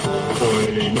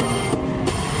More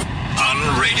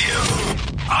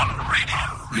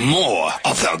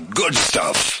of the good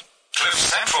stuff.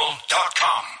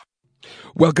 CliffCentral.com.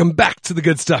 Welcome back to the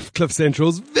good stuff, Cliff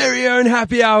Central's very own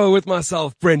happy hour with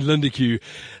myself, Brent Lindeque,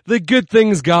 the good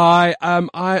things guy.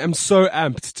 I am so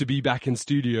amped to be back in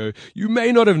studio. You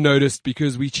may not have noticed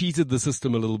because we cheated the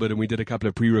system a little bit and we did a couple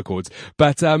of pre-records,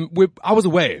 but I was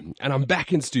away and I'm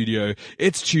back in studio.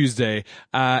 It's Tuesday,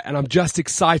 and I'm just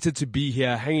excited to be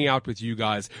here hanging out with you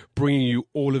guys, bringing you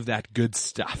all of that good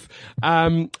stuff.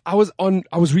 I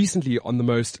was recently on the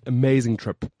most amazing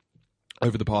trip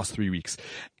over the past 3 weeks.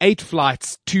 8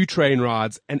 flights, 2 train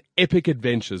rides, and epic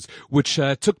adventures, which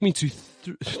took me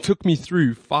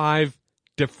through 5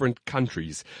 different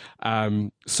countries.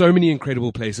 So many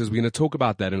incredible places. We're going to talk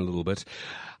about that in a little bit.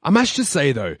 I must just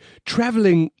say though,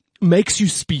 traveling makes you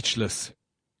speechless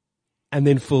and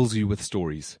then fills you with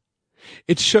stories.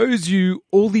 It shows you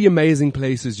all the amazing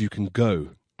places you can go.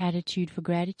 Attitude for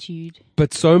gratitude.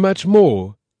 But so much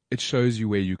more, it shows you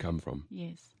where you come from.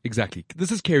 Yes. Exactly.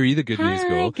 This is Kerry, the good news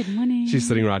girl. Hi, good morning. She's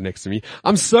sitting right next to me.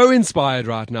 I'm so inspired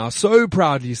right now, so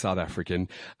proudly South African.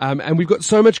 And we've got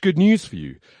so much good news for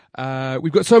you.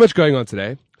 We've got so much going on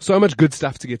today, so much good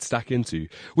stuff to get stuck into.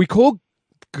 We call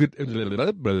the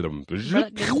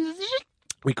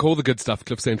good stuff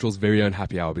Cliff Central's very own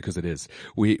happy hour because it is.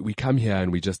 We come here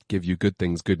and we just give you good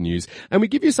things, good news, and we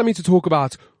give you something to talk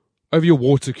about over your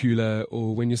water cooler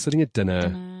or when you're sitting at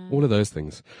dinner. All of those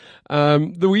things.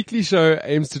 The weekly show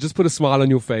aims to just put a smile on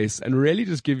your face and really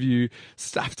just give you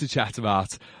stuff to chat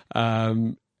about.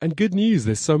 And good news.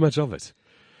 There's so much of it.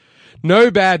 No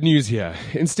bad news here.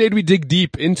 Instead, we dig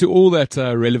deep into all that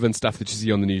relevant stuff that you see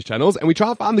on the news channels, and we try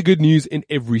to find the good news in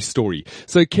every story.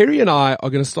 So Kerry and I are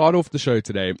going to start off the show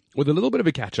today with a little bit of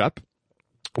a catch-up,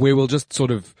 where we'll just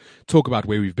sort of talk about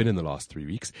where we've been in the last 3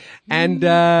 weeks. And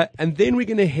then we're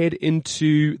going to head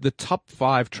into the top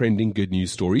 5 trending good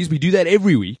news stories. We do that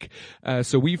every week.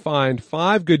 So we find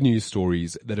 5 good news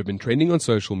stories that have been trending on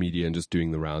social media and just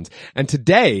doing the rounds. And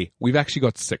today we've actually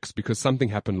got 6 because something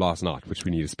happened last night, which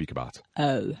we need to speak about.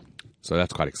 Oh. So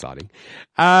that's quite exciting.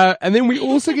 And then we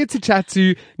also get to chat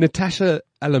to Natasha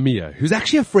Alamia, who's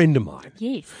actually a friend of mine.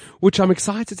 Yes. Which I'm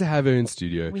excited to have her in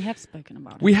studio. We have spoken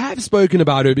about her. We have spoken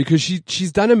about her because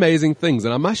she's done amazing things.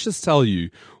 And I must just tell you,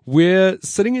 we're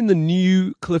sitting in the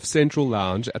new Cliff Central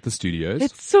Lounge at the studios.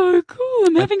 It's so cool.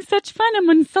 I'm having such fun. I'm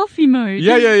on selfie mode.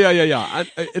 Yeah.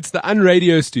 It's the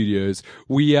Unradio Studios.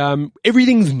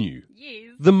 Everything's new. Yes.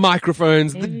 The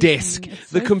microphones, the desk,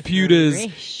 It's the so computers,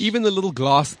 fresh. even the little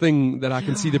glass thing that I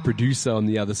can see the producer on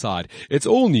the other side. It's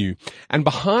all new. And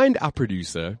behind our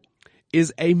producer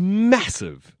is a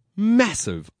massive,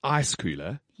 massive ice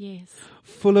cooler Yes.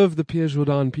 full of the Pierre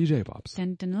Jourdan PJ Pops.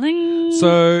 Dun, dun, dun.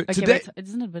 So Okay, today, wait,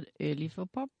 isn't it a bit early for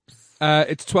pops?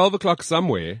 it's 12 o'clock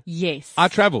somewhere. Yes. I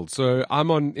traveled, so I'm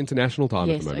on international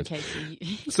time at Yes, the moment. okay.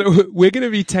 So we're going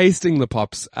to be tasting the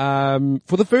Pops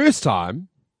for the first time.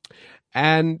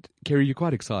 And Kerry, you're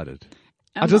quite excited.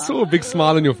 I just saw a big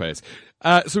smile on your face.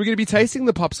 So we're going to be tasting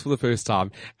the Pops for the first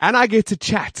time, and I get to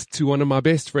chat to one of my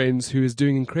best friends who is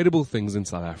doing incredible things in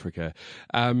South Africa.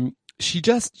 She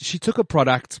took a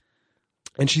product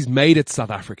and she's made it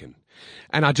South African.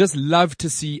 And I just love to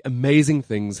see amazing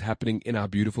things happening in our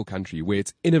beautiful country where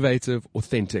it's innovative,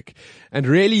 authentic. And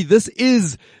really, this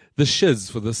is the shiz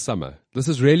for this summer. This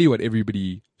is really what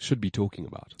everybody should be talking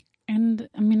about. And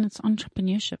I mean, it's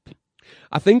entrepreneurship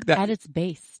I think that at its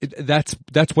base. that's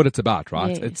what it's about,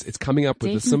 right? Yes. It's coming up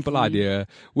with a simple Definitely. idea,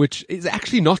 which is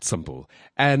actually not simple,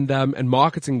 and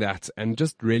marketing that and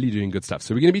just really doing good stuff.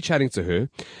 So we're going to be chatting to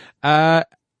her,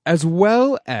 as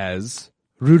well as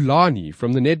Rulani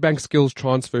from the Nedbank Skills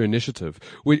Transfer Initiative,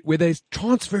 where they're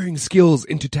transferring skills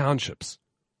into townships.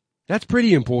 That's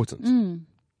pretty important.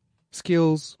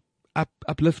 Skills,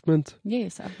 upliftment.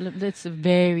 Yes, that's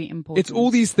very important. It's all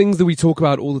these things that we talk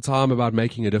about all the time about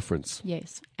making a difference.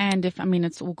 Yes. And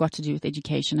it's all got to do with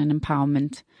education and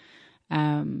empowerment.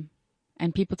 And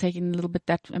people taking a little bit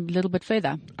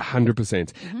further.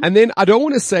 100%. And then I don't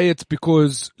want to say it's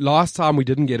because last time we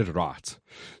didn't get it right.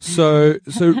 So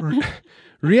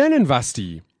Rian and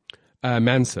Vasti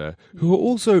Mansa, who are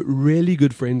also really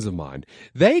good friends of mine,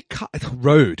 they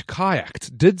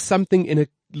kayaked, did something in a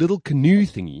little canoe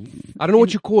thingy. I don't know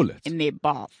what you call it. In their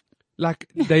bath. Like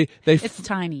they It's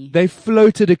tiny. They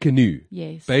floated a canoe.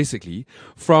 Yes. Basically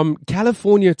from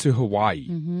California to Hawaii.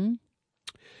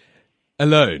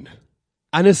 Alone.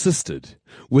 Unassisted.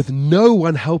 with no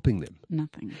one helping them.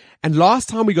 Nothing. And last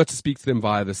time we got to speak to them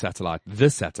via this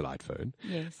satellite phone,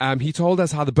 Yes. he told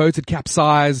us how the boat had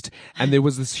capsized and there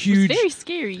was this huge, Very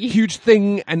scary. huge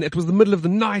thing, and it was the middle of the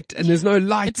night and there's no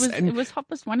lights. It was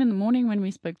 1:30 a.m. when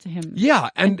we spoke to him. Yeah,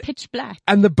 and pitch black.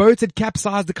 And the boat had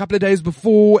capsized a couple of days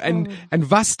before, and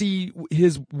Vasti,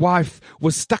 his wife,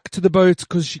 was stuck to the boat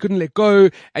because she couldn't let go,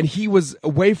 and he was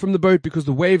away from the boat because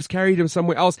the waves carried him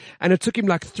somewhere else, and it took him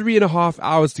like 3.5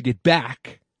 hours to get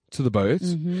back to the boat.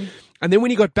 Mm-hmm. And then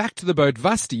when he got back to the boat,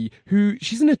 Vasti,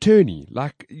 she's an attorney,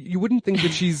 like you wouldn't think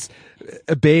that she's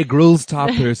a Bear Grylls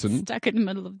type person. Stuck in the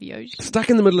middle of the ocean. Stuck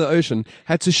in the middle of the ocean,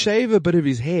 had to shave a bit of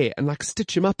his hair and like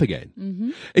stitch him up again.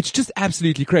 Mm-hmm. It's just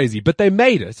absolutely crazy. But they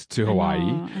made it to Hawaii,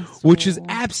 I which is saw.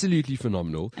 absolutely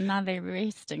phenomenal. And now they're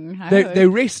resting. I hope. They're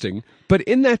resting, but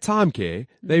in that time, Care,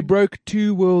 they broke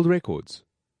 2 world records.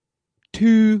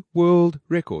 2 world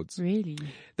records. Really?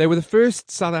 They were the first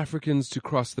South Africans to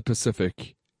cross the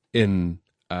Pacific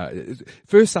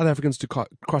first South Africans to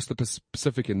cross the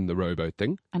Pacific in the rowboat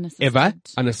thing. Unassisted. Ever.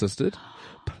 Unassisted.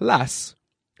 Plus,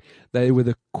 they were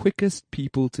the quickest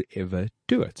people to ever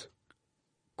do it.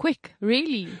 Quick,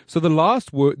 really? So the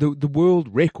last the world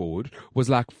record was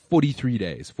like 43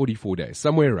 days, 44 days,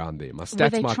 somewhere around there. My stats Were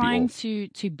they might trying be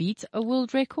off. to beat a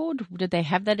world record? Did they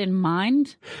have that in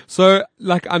mind? So,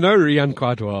 like, I know Rian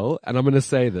quite well, and I'm going to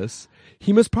say this.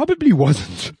 He most probably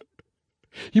wasn't.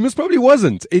 He most probably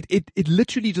wasn't. It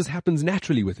literally just happens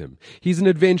naturally with him. He's an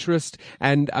adventurist,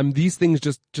 and these things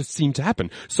just seem to happen.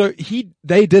 So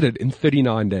they did it in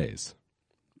 39 days.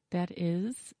 That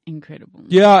is incredible.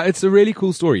 Yeah, it's a really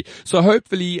cool story. So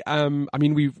hopefully,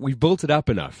 we've built it up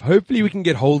enough. Hopefully we can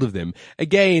get hold of them.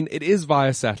 Again, it is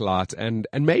via satellite, and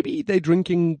maybe they're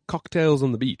drinking cocktails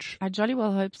on the beach. I jolly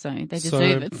well hope so. They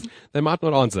deserve it. They might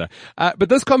not answer. But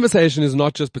this conversation is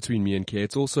not just between me and Care,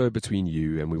 it's also between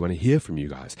you, and we want to hear from you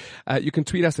guys. You can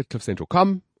tweet us at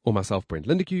cliffcentral.com, or myself, Brent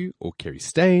Lindeque, or Kerry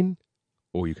Stain.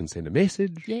 Or you can send a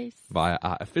message via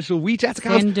our official WeChat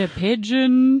account. Send a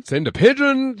pigeon.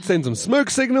 Send some smoke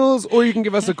signals, or you can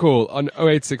give us a call on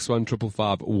 0861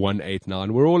 555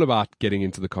 189. We're all about getting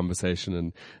into the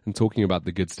conversation and talking about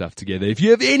the good stuff together. If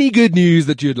you have any good news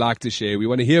that you'd like to share, we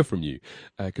want to hear from you,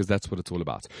 because that's what it's all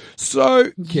about.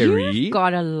 So, Kerry. You've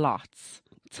got a lot.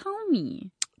 Tell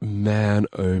me. Man,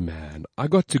 oh man. I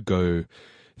got to go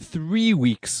 3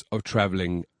 weeks of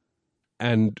traveling.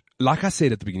 And like I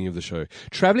said at the beginning of the show,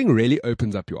 traveling really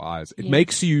opens up your eyes. It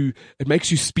makes you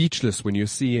speechless when you're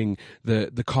seeing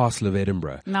the Castle of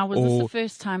Edinburgh. Now, was this the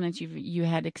first time that you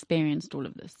had experienced all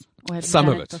of this? Or had Some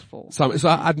you of done it. Before? So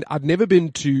I'd never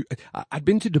been to, I'd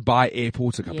been to Dubai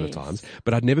airport a couple of times,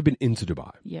 but I'd never been into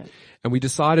Dubai. Yeah. And we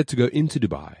decided to go into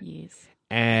Dubai. Yes.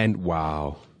 And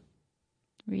wow.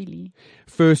 Really?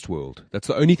 First world. That's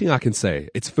the only thing I can say.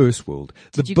 It's first world.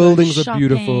 Did The you go buildings are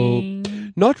beautiful.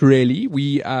 shopping? Not really.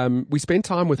 We spent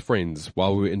time with friends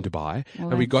while we were in Dubai, Well,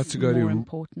 and we got that's to go more to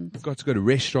important. got to go to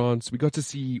restaurants. We got to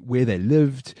see where they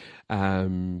lived.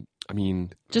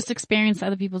 Just experience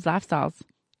other people's lifestyles.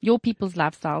 Your people's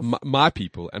lifestyles. My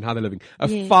people and how they're living. A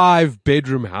Yes.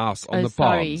 5-bedroom house on the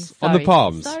Palms. On the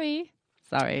Palms.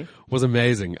 Sorry. Was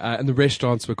amazing. And the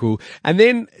restaurants were cool. And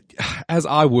then, as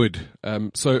I would,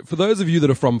 so for those of you that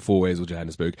are from Fourways or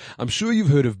Johannesburg, I'm sure you've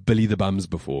heard of Billy the Bums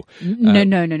before. No.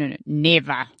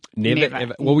 Never. Never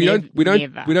ever. Well, we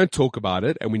don't talk about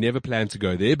it, and we never plan to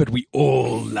go there, but we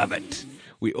all love it.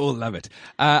 We all love it.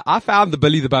 I found the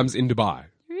Billy the Bums in Dubai.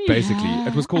 Basically,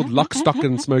 it was called Lock, Stock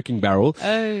and Smoking Barrel.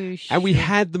 Oh, shit. And we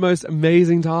had the most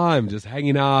amazing time just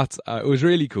hanging out. It was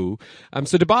really cool.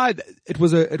 So Dubai, it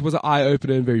was an eye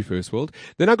opener in very first world.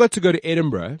 Then I got to go to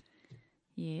Edinburgh.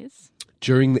 Yes.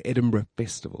 During the Edinburgh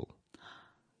Festival.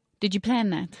 Did you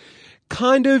plan that?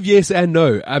 Kind of, yes and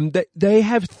no. They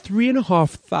have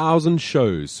 3,500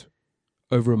 shows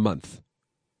over a month.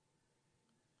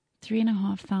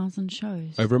 3,500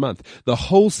 shows. Over a month. The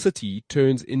whole city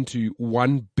turns into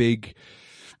one big.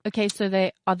 Okay, so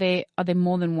are there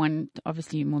more than one?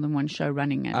 Obviously, more than one show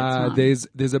running at a time.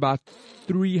 There's about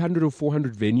 300 or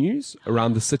 400 venues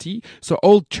around the city. So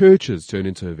old churches turn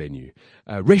into a venue.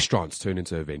 Restaurants turn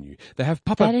into a venue. They have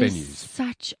pop-up That is venues.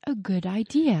 such a good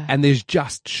idea. And there's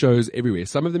just shows everywhere.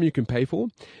 Some of them you can pay for.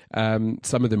 Some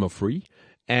of them are free.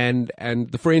 And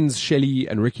the friends Shelley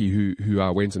and Ricky who I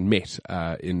went and met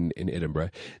in Edinburgh,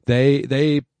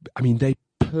 they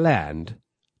planned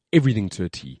everything to a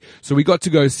T. So we got to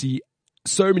go see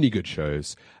so many good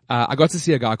shows. I got to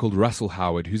see a guy called Russell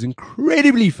Howard, who's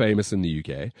incredibly famous in the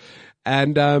UK,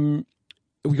 and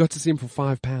we got to see him for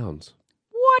 £5.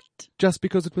 What? Just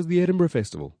because it was the Edinburgh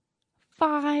Festival.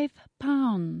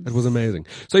 £5. It was amazing.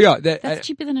 So yeah, That's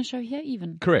cheaper than a show here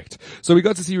even. correct. So we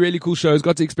got to see really cool shows,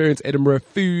 got to experience Edinburgh,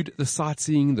 food, the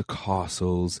sightseeing, the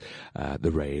castles,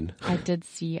 the rain. I did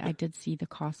see the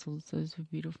castles. Those were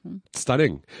beautiful.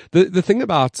 Stunning. The thing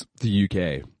about the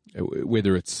UK,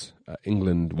 whether it's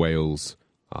England, Wales,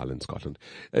 Ireland, Scotland,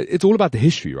 it's all about the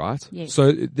history, right? Yes.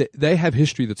 So they have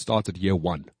history that started year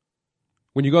one.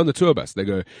 When you go on the tour bus, they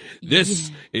go,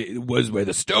 this it was where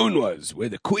the stone was, where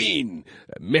the queen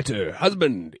met her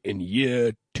husband in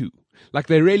year 2. Like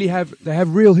they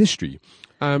have real history.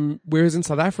 Whereas in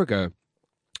South Africa,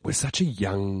 we're such a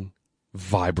young,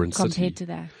 vibrant city. Compared to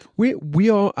that. We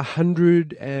are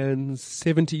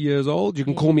 170 years old. You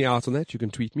can call me out on that. You can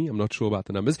tweet me. I'm not sure about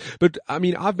the numbers. But, I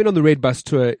mean, I've been on the Red Bus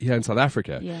tour here in South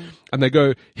Africa. Yeah. And they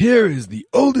go, here is the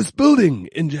oldest building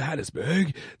in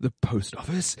Johannesburg, the post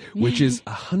office, which is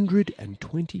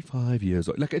 125 years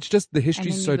old. Like, it's just, the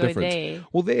history's so different. There.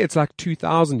 Well, there it's like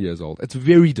 2,000 years old. It's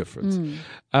very different.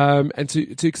 And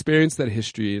to experience that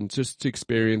history and just to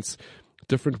experience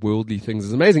different worldly things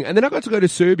is amazing. And then I got to go to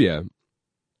Serbia.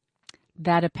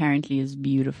 That apparently is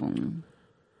beautiful.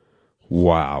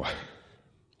 Wow.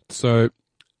 So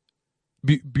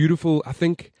beautiful, I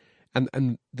think,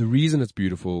 and the reason it's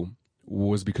beautiful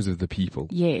was because of the people.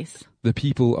 Yes. The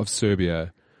people of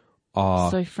Serbia are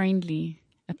so friendly,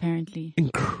 apparently.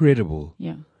 incredible.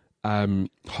 Yeah.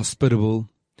 Hospitable.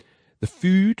 The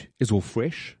food is all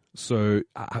fresh. So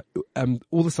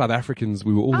all the South Africans,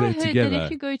 we were all there together. I heard that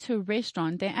if you go to a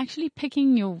restaurant, they're actually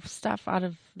picking your stuff out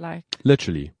of like...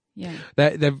 Literally. Yeah.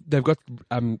 They've got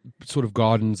sort of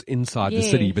gardens inside the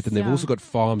city, but then they've also got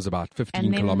farms about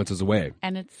 15 kilometers away.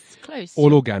 And it's close.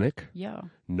 All organic. Yeah.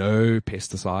 No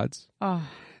pesticides. Oh.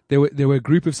 There were a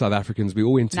group of South Africans. We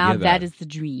all went together. Now that is the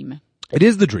dream. It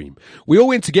is the dream. We all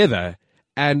went together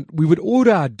and we would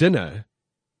order our dinner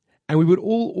and we would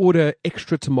all order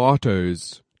extra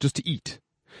tomatoes just to eat.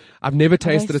 I've never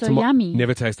tasted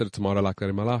never tasted a tomato like that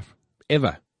in my life.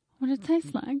 Ever. What did it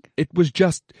taste like? It was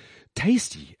just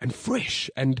tasty and fresh,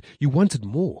 and you wanted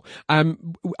more. I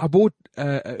bought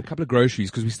a couple of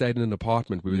groceries because we stayed in an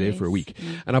apartment. We were there for a week.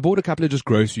 And I bought a couple of just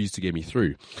groceries to get me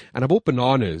through. And I bought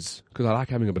bananas because I like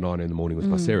having a banana in the morning with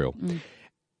my cereal.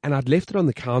 And I'd left it on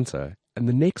the counter, and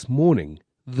the next morning,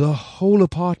 the whole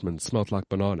apartment smelled like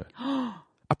banana.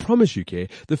 I promise you, Kay,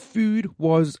 the food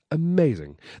was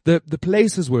amazing. The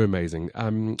places were amazing.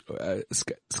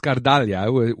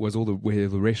 Skardalia was where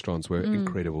the restaurants were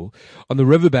incredible. On the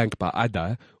riverbank by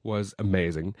Ada was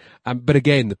amazing. But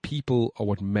again, the people are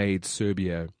what made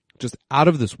Serbia just out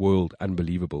of this world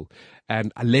unbelievable.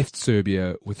 And I left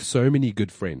Serbia with so many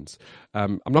good friends.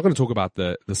 I'm not going to talk about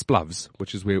the Splavs,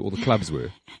 which is where all the clubs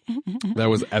were. That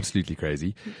was absolutely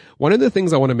crazy. One of the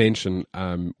things I want to mention,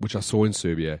 which I saw in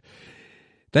Serbia,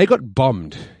 they got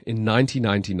bombed in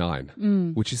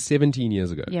 1999, which is 17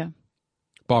 years ago. Yeah.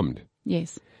 Bombed.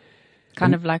 Yes.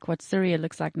 Kind of like what Syria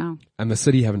looks like now. And the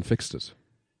city haven't fixed it.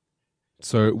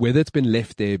 So whether it's been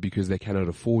left there because they cannot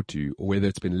afford to, or whether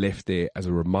it's been left there as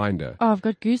a reminder. Oh, I've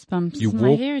got goosebumps.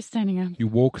 My hair is standing up. You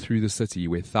walk through the city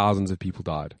where thousands of people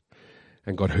died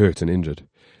and got hurt and injured.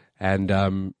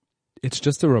 And it's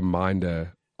just a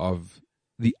reminder of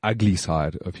the ugly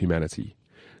side of humanity.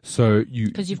 So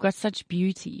because you've got such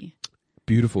beauty,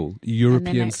 beautiful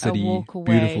European city,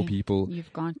 beautiful people.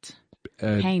 You've got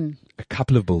pain. A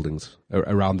couple of buildings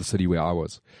around the city where I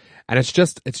was, and it's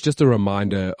just a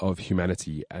reminder of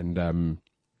humanity. And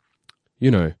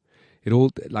it all,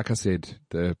 like I said,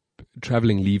 the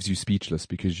traveling leaves you speechless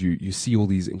because you see all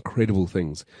these incredible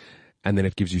things, and then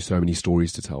it gives you so many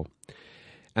stories to tell.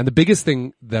 And the biggest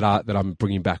thing that I'm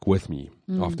bringing back with me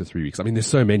after 3 weeks, I mean, there's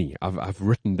so many. I've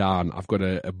written down. I've got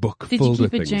a book filled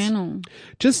with things. Did you keep a journal?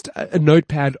 Just a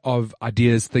notepad of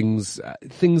ideas, things that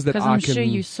I can. Because I'm sure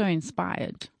you're so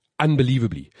inspired.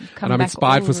 Unbelievably, and I'm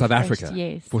inspired for South Africa.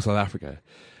 Yes. For South Africa,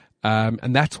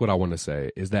 and that's what I want to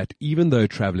say is that even though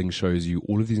traveling shows you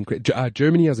all of these incredible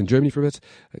Germany, I was in Germany for a bit.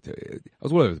 I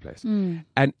was all over the place,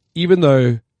 and even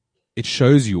though it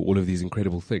shows you all of these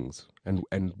incredible things and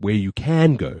where you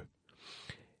can go,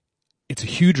 it's a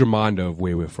huge reminder of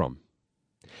where we're from.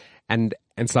 And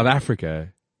South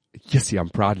Africa, yes, I'm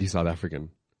proudly South African.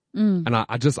 And I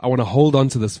want to hold on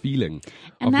to this feeling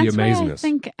of the amazingness. And that's why I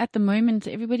think at the moment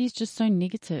everybody's just so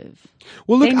negative.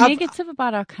 Well, look, they're negative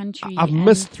about our country. I've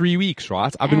missed 3 weeks,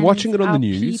 right? I've been watching it on the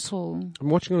news. People. I'm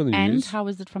watching it on the news. And how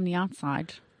is it from the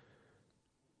outside?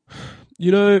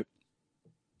 You know,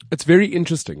 it's very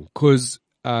interesting because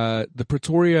the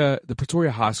Pretoria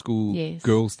High School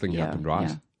girls thing happened, right?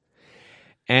 Yeah.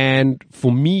 And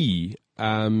for me,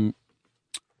 a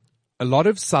lot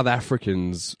of South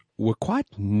Africans were quite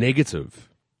negative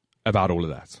about all of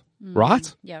that,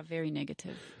 right? Yeah, very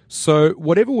negative. So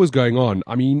whatever was going on,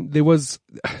 I mean, there was,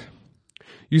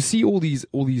 you see all these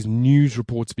news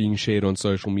reports being shared on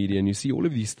social media, and you see all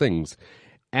of these things,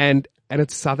 and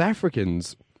it's South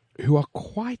Africans who are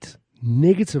quite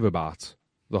negative about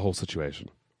the whole situation.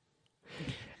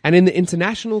 And in the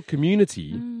international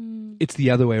community, it's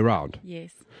the other way around.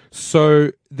 Yes.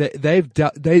 So they're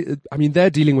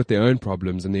dealing with their own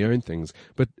problems and their own things,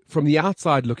 but from the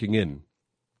outside looking in,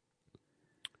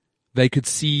 they could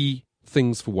see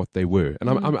things for what they were. And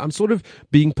I'm sort of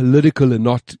being political and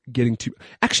not getting too.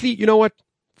 Actually, you know what?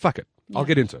 Fuck it. Yeah. I'll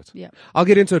get into it. Yeah. I'll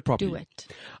get into it properly. Do it.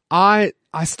 I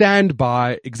stand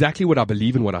by exactly what I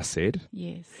believe and what I said.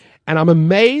 Yes. And I'm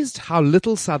amazed how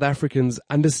little South Africans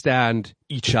understand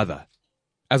each other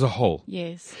as a whole.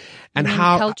 Yes. And I mean,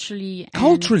 how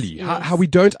culturally, how we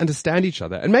don't understand each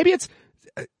other. And maybe it's,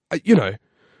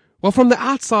 well, from the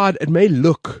outside, it may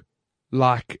look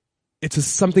like it's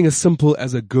something as simple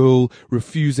as a girl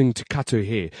refusing to cut her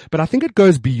hair. But I think it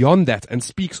goes beyond that and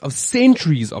speaks of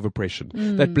centuries of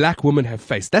oppression that black women have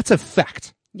faced. That's a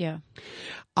fact. Yeah.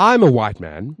 I'm a white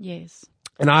man. Yes.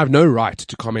 And I have no right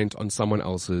to comment on someone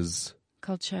else's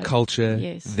culture,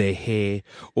 Yes. their hair,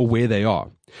 or where they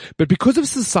are. But because of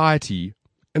society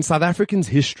and South Africans'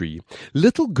 history,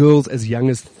 little girls as young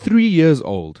as 3 years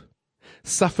old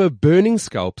suffer burning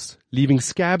scalps, leaving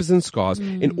scabs and scars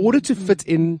in order to fit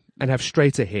in and have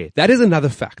straighter hair. That is another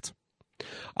fact.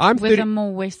 With a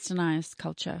more westernized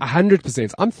culture.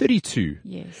 100%. I'm 32.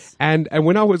 Yes. And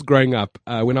when I was growing up,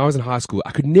 when I was in high school,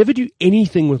 I could never do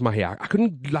anything with my hair. I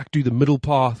couldn't do the middle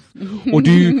path or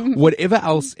do whatever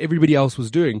else everybody else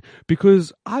was doing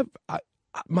because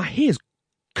my hair is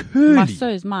curly. So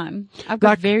is mine. I've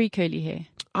got very curly hair.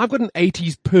 I've got an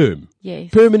 80s perm. Yes.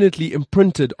 Permanently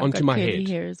imprinted onto got my curly head.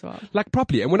 hair as well. Like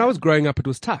properly. And when I was growing up, it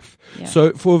was tough. Yeah.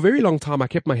 So for a very long time, I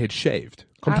kept my head shaved.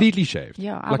 Completely shaved.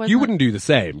 Yeah. Like you wouldn't do the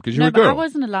same because you're a but girl. I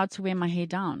wasn't allowed to wear my hair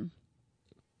down.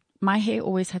 My hair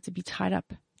always had to be tied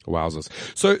up. Wowzers.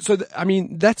 So I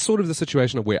mean, that's sort of the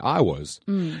situation of where I was.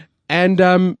 And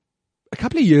a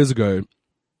couple of years ago,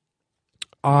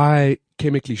 I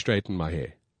chemically straightened my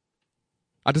hair.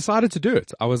 I decided to do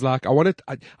it. I was like, I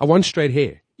want straight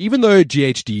hair. Even though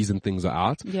GHDs and things are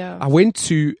out, I went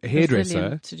to a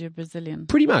hairdresser. To do Brazilian.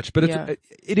 Pretty much, but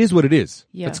it is what it is.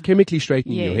 Yeah. It's chemically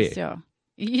straightening your hair. Yeah.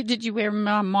 Did you wear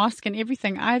a mask and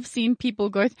everything? I've seen people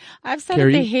go. I've sat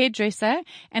Kerry? at the hairdresser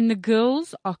and the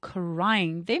girls are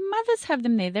crying. Their mothers have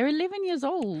them there. They're 11 years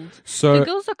old. So the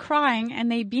girls are crying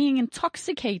and they're being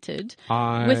intoxicated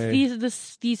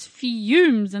with these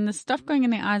fumes and the stuff going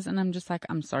in their eyes. And I'm just like,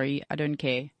 I'm sorry, I don't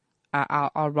care.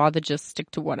 I'll rather just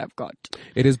stick to what I've got.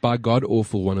 It is by God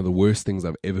awful one of the worst things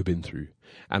I've ever been through.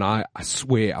 And I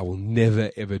swear I will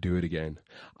never ever do it again.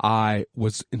 I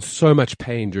was in so much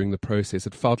pain during the process.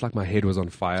 It felt like my head was on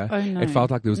fire. Oh, no. It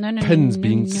felt like there was pins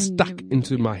being stuck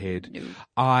into my head.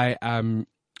 No.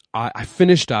 I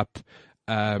finished up,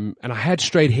 and I had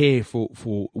straight hair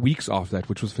for weeks after that,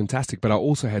 which was fantastic, but I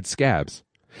also had scabs.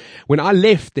 When I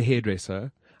left the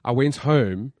hairdresser, I went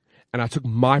home and I took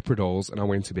Myprodols and I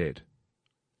went to bed.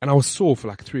 And I was sore for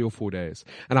like 3 or 4 days.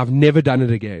 And I've never done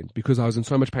it again because I was in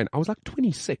so much pain. I was like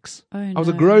 26. I was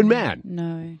a grown man.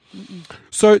 No.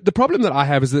 So the problem that I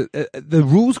have is that the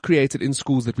rules created in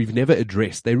schools that we've never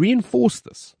addressed, they reinforce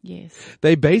this. Yes.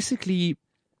 They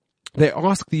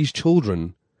ask these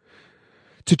children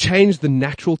to change the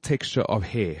natural texture of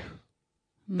hair.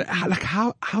 Like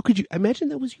how could you imagine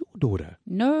that was your daughter?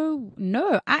 No.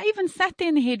 I even sat there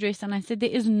in the hairdresser and I said, there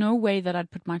is no way that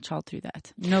I'd put my child through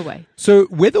that. No way. So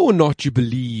whether or not you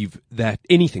believe that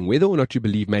anything, whether or not you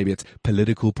believe maybe it's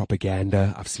political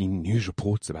propaganda, I've seen news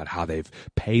reports about how they've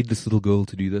paid this little girl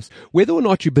to do this. Whether or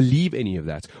not you believe any of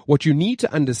that, what you need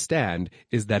to understand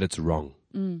is that it's wrong.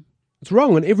 It's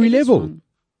wrong on every level. Wrong.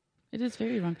 It is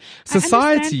very wrong.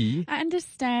 Society. I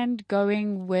understand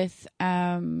going with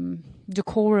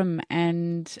decorum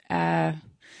and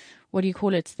what do you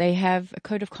call it? They have a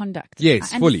code of conduct.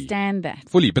 Yes, I fully. understand that.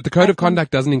 Fully. But the code of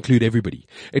conduct doesn't include everybody.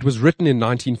 It was written in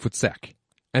 19-foot sack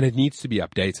and it needs to be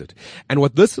updated. And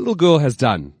what this little girl has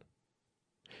done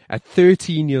at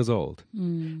 13 years old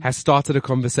has started a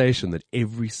conversation that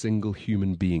every single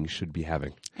human being should be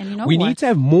having. And you know we need to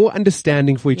have more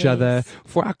understanding for each other,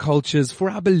 for our cultures, for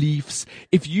our beliefs.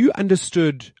 If you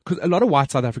understood, because a lot of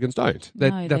white South Africans don't,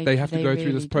 that they have to go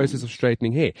through this process of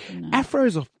straightening hair. No.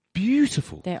 Afros are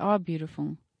beautiful. They are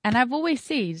beautiful. And I've always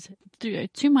said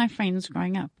to my friends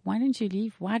growing up, why don't you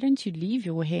leave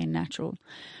your hair natural?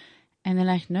 And they're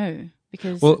like, no,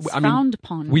 because it's frowned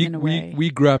upon in a way. We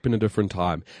grew up in a different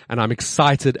time, and I'm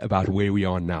excited about where we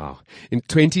are now. In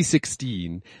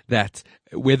 2016, that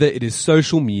whether it is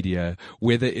social media,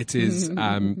 whether it is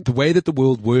the way that the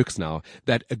world works now,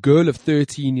 that a girl of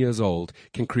 13 years old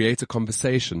can create a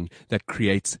conversation that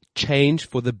creates change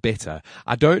for the better.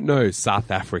 I don't know,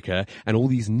 South Africa and all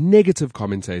these negative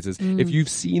commentators, if you've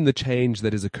seen the change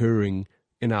that is occurring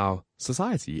in our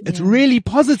society. It's really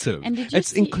positive. And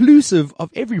it's inclusive of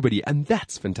everybody, and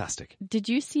that's fantastic. Did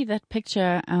you see that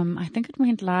picture? I think it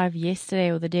went live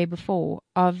yesterday or the day before,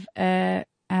 of a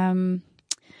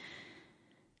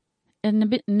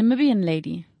Namibian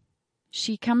lady.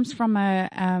 She comes from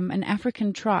an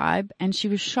African tribe, and she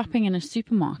was shopping in a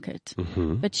supermarket,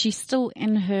 but she's still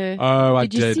in her. Oh,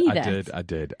 did you see that? I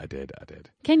did.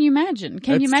 Can you imagine?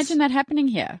 Can you imagine that happening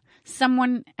here?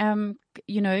 Someone,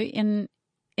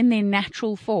 in their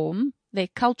natural form, their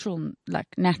cultural,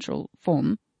 natural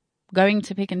form, going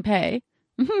to Pick and Pay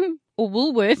or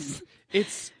Woolworths.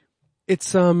 It's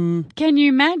Can you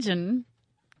imagine?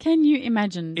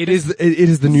 It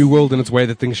is the new world in its way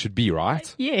that things should be,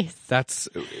 right? Yes. That's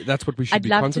what we should be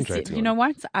concentrating on. You know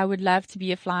what? I would love to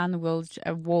be a fly on the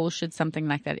wall should something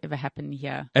like that ever happen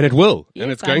here. And it will. Yes,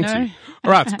 and it's going to.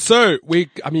 All right. So we're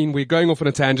going off on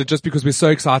a tangent just because we're so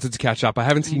excited to catch up. I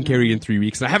haven't seen Kerry in 3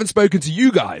 weeks, and I haven't spoken to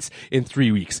you guys in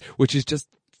 3 weeks, which is just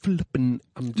flippin'.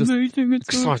 I'm just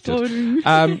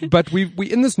excited. But we're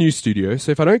in this new studio,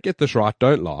 so if I don't get this right,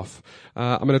 don't laugh.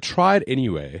 I'm going to try it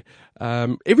anyway.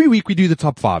 Every week we do the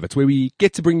top 5. It's where we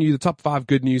get to bring you the top 5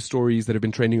 good news stories that have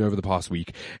been trending over the past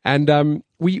week. And,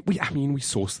 we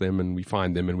source them and we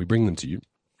find them and we bring them to you.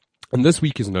 And this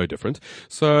week is no different.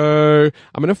 So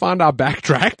I'm going to find our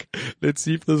backtrack. Let's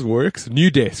see if this works. New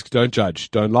desk. Don't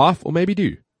judge. Don't laugh, or maybe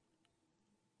do.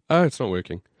 Oh, it's not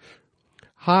working.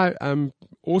 Hi,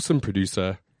 awesome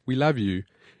producer. We love you.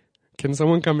 Can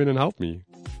someone come in and help me?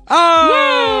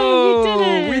 Oh,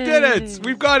 yay, we did it.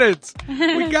 We've got it.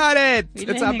 We got it.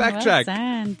 It's our backtrack.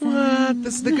 What?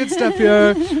 This is the good stuff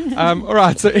here. All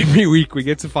right. So every week we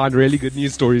get to find really good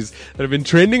news stories that have been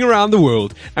trending around the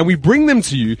world, and we bring them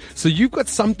to you. So you've got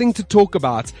something to talk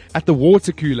about at the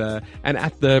water cooler and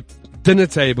at the dinner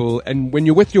table and when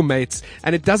you're with your mates,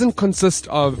 and it doesn't consist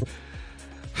of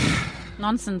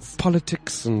nonsense,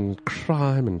 politics and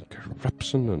crime and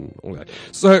corruption and all that.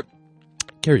 So,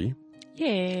 Kerry.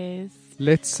 Yes.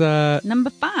 Let's number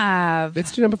 5.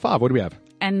 Let's do number 5. What do we have?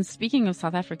 And speaking of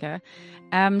South Africa,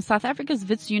 South Africa's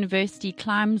Wits University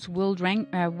climbs world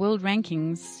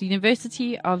rankings. The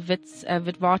University of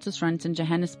Witwatersrand in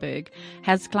Johannesburg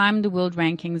has climbed the world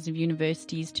rankings of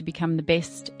universities to become the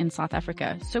best in South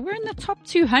Africa. So we're in the top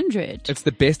 200. It's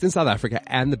the best in South Africa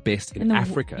and the best in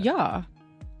Africa. Yeah.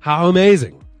 How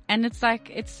amazing. And it's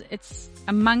like, it's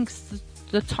amongst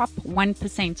the top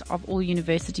 1% of all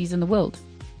universities in the world.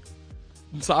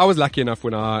 So I was lucky enough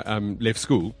when I left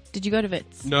school. Did you go to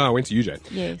Wits? No, I went to UJ.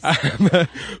 Yes.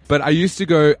 But I used to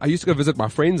go visit my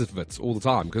friends at Wits all the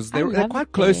time because they're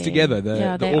quite close together,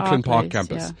 the Auckland Park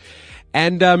campus. Yeah.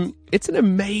 And it's an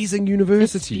amazing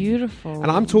university. It's beautiful. And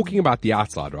I'm talking about the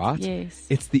outside, right? Yes.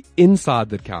 It's the inside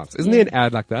that counts. Isn't there an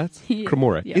ad like that? Yeah.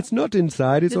 Cremora. Yeah. It's not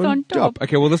inside, it's on top.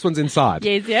 Okay, well this one's inside.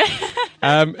 Yes, yeah.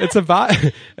 It's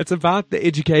about the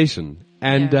education.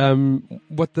 And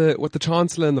what the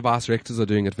Chancellor and the Vice Rectors are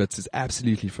doing at Wits is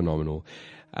absolutely phenomenal.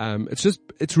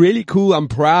 It's really cool. I'm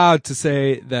proud to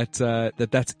say that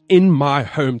that's in my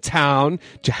hometown,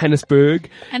 Johannesburg.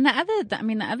 And the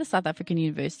other South African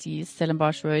universities,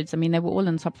 Stellenbosch, Rhodes, they were all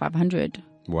in the top 500.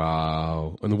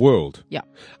 Wow. In the world. Yeah.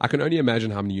 I can only imagine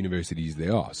how many universities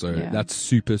there are. So that's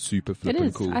super, super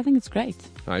flippin' cool. I think it's great.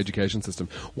 Our education system.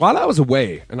 While I was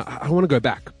away, and I want to go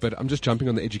back, but I'm just jumping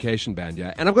on the education band,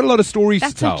 yeah? And I've got a lot of stories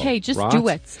to tell. That's okay. Just right? do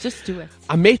it. Just do it.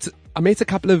 I met I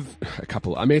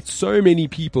met so many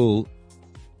people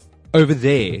over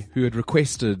there who had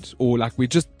requested, or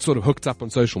we'd just sort of hooked up on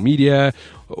social media,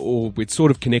 or we'd sort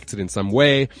of connected in some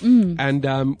way.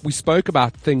 And we spoke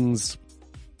about things,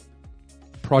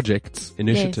 projects,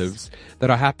 initiatives that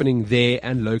are happening there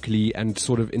and locally and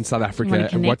sort of in South Africa.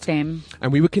 Them.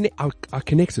 And we were I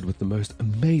connected with the most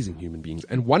amazing human beings.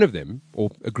 And one of them, or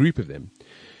a group of them,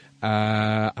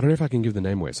 I don't know if I can give the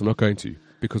name away, so I'm not going to,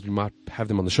 because we might have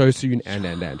them on the show soon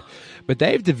and. But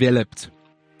they've developed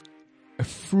a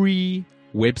free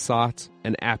website,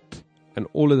 an app, and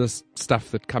all of this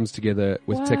stuff that comes together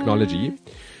with technology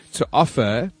to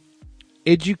offer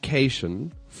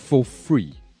education for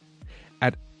free.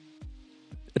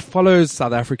 It follows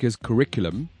South Africa's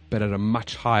curriculum, but at a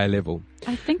much higher level.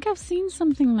 I think I've seen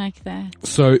something like that.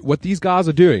 So what these guys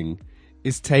are doing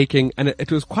is taking, and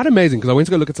it was quite amazing because I went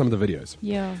to go look at some of the videos.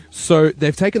 Yeah. So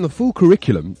they've taken the full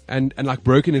curriculum and like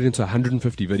broken it into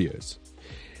 150 videos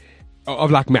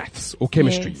of like maths or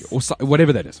chemistry Yes. or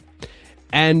whatever that is.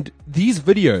 And these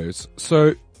videos,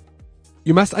 so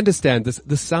you must understand this.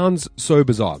 This sounds so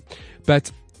bizarre,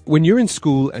 but when you're in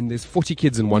school and there's 40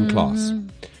 kids in one class,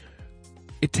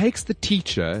 it takes the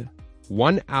teacher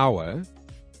an hour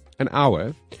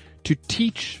to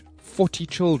teach 40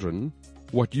 children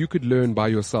what you could learn by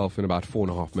yourself in about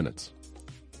 4.5 minutes.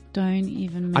 Don't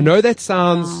even. I know that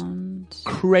sounds sound.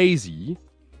 crazy,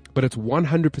 but it's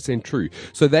 100% true.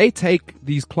 So they take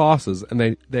these classes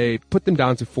and they put them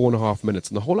down to 4.5 minutes.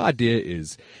 And the whole idea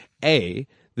is, A,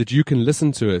 that you can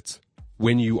listen to it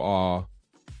when you are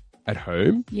at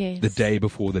home, Yes. the day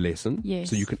before the lesson, Yes.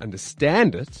 so you can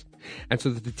understand it, and so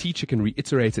that the teacher can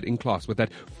reiterate it in class with that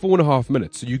 4.5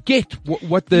 minutes. So you get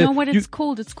what the... You know what it's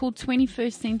called? It's called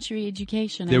 21st century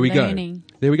education There and we learning.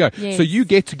 go. There we go. Yes. So you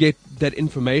get that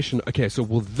information. Okay, so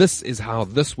this is how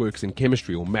this works in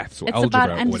chemistry or maths or It's algebra about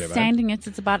or whatever. understanding it.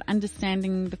 It's about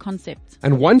understanding the concept.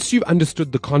 And once you've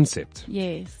understood the concept,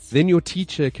 Yes. then your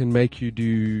teacher can make you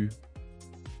do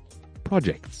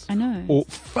projects I know. or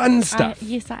fun stuff.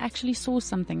 Yes, I actually saw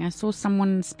something. I saw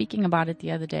someone speaking about it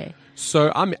the other day.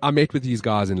 So I met with these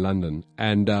guys in London,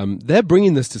 and they're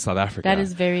bringing this to South Africa. That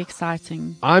is very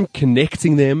exciting. I'm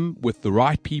connecting them with the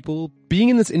right people. Being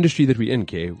in this industry that we're in,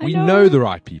 Care, we know. know the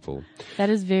right people. That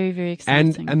is very, very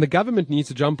exciting. And the government needs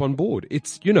to jump on board.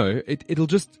 It's, it'll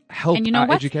just help And you know our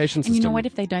what? education system. And you know what?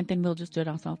 If they don't, then we'll just do it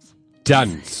ourselves.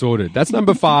 Done. Sorted. That's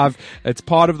number 5. It's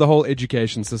part of the whole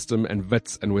education system and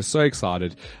VITS, and we're so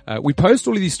excited. We post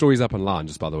all of these stories up online,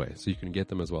 just by the way, so you can get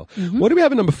them as well. Mm-hmm. What do we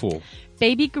have at number 4?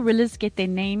 Baby gorillas get their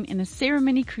name in a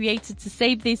ceremony created to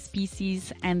save their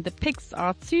species, and the pics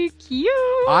are too cute.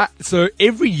 So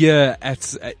every year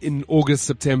in August,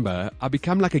 September, I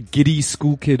become like a giddy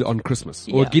school kid on Christmas,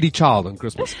 or a Yeah. giddy child on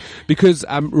Christmas, because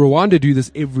Rwanda do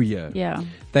this every year. Yeah.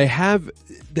 They've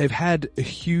had a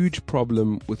huge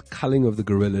problem with culling of the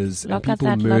gorillas Look and at people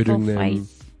that murdering little them.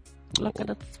 face. Look at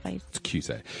its face. It's cute,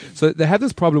 eh? So they have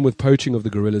this problem with poaching of the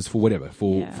gorillas for whatever,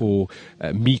 Yeah. for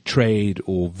meat trade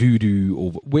or voodoo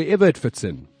or wherever it fits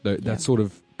in, that sort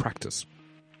of practice.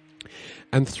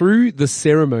 And through the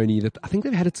ceremony that I think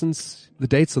they've had it since the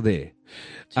dates are there,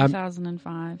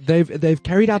 2005. they've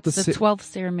carried out the 12th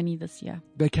ceremony this year.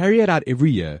 they carry it out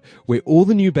every year where all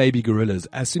the new baby gorillas,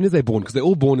 as soon as they're born, because they're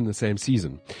all born in the same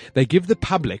season, they give the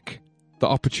public the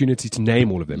opportunity to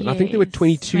name all of them. And I think there were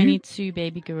Yes, 22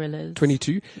 baby gorillas.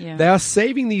 22. Yeah. They are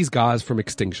saving these guys from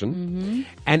extinction.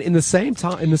 And in the same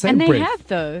time, in the same And they breath, have,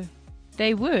 though.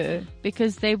 They were,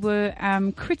 because they were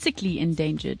critically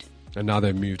endangered. and now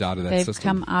they've moved out of that They've system.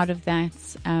 come out of that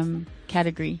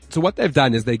category. So what they've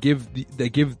done is they give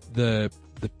the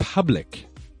public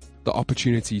the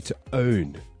opportunity to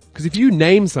own. Because if you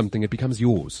name something, it becomes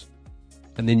yours,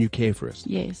 and then you care for it.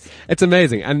 Yes. It's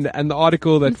amazing. And the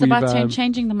article that It's we've about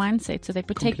changing the mindset, so they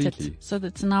protect completely. it, so that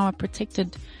it's now a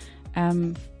protected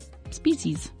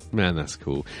species. man, that's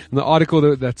cool. And the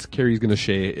article that Kerry's going to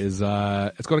share is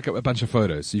it's got a bunch of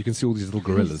photos, so you can see all these little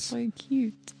gorillas. So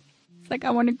cute. It's like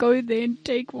I want to go there and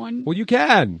take one. Well, you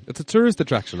can. It's a tourist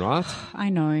attraction, right? I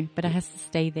know, but it has to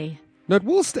stay there. No, it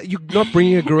will stay. You're not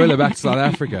bringing a gorilla back to South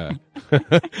Africa.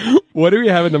 What do we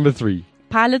have at number 3?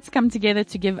 Pilots come together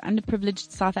to give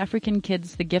underprivileged South African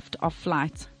kids the gift of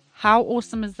flight. How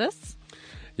awesome is this?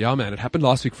 Yeah, man, it happened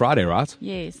last week Friday, right?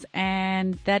 Yes,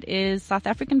 and that is South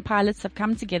African pilots have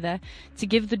come together to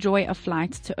give the joy of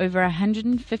flight to over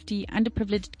 150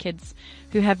 underprivileged kids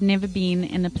who have never been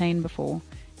in a plane before.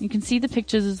 You can see the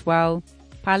pictures as well.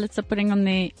 Pilots are putting on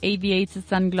their aviator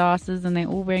sunglasses and they're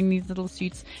all wearing these little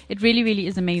suits. It really, really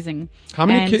is amazing. How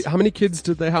many kids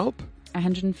did they help?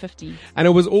 150. And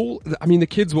it was all, I mean, the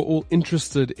kids were all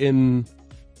interested in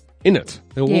it.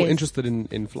 They were all Yes. interested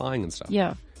in flying and stuff.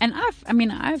 Yeah. And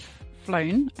I've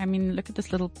flown. I mean, look at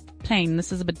this little plane.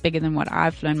 This is a bit bigger than what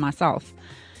I've flown myself.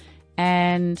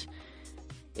 And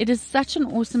it is such an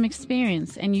awesome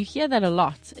experience. And you hear that a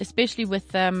lot, especially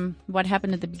with what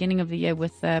happened at the beginning of the year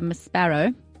with Miss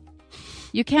Sparrow.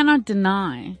 You cannot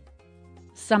deny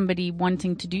somebody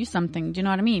wanting to do something. Do you know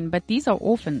what I mean? But these are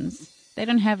orphans. They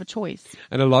don't have a choice.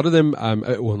 And a lot of them,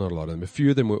 well, not a lot of them, a few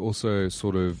of them were also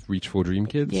sort of Reach for Dream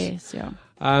kids. Yes, yeah.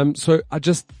 So I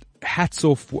just, hats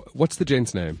off. What's the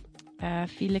gent's name?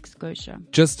 Felix Gosha.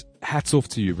 Just hats off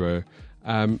to you, bro.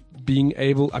 Being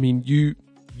able, I mean, you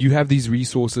you have these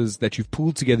resources that you've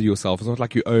pulled together yourself. It's not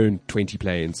like you own 20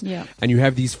 planes. Yeah. And you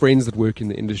have these friends that work in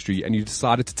the industry, and you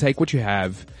decided to take what you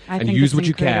have I and think use it's what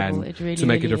you incredible. can It really, to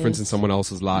make a really difference is. in someone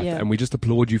else's life. Yeah. And we just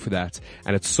applaud you for that.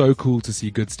 And it's so cool to see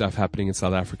good stuff happening in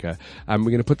South Africa. We're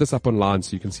going to put this up online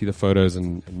so you can see the photos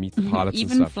and meet the pilots and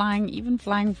Even stuff.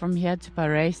 flying from here to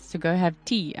Paris to go have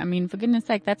tea. I mean, for goodness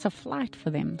sake, that's a flight for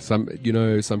them. Some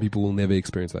people will never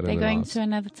experience that They're in their going lives. to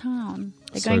another town.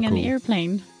 They're So going in cool. an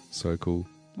airplane. So cool.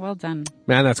 Well done.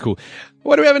 Man, that's cool.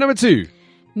 What do we have at number 2?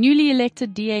 Newly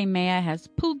elected DA mayor has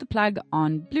pulled the plug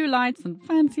on blue lights and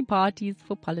fancy parties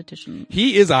for politicians.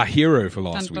 He is our hero for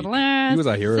last week. Dun-dun-dun. He was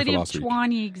our hero City for last of week.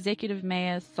 Tshwane executive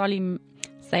mayor Solim,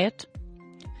 say it,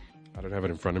 I don't have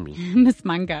it in front of me. Miss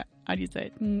Manga. How do you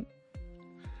say it?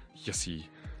 Yes,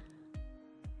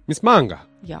 Miss Manga.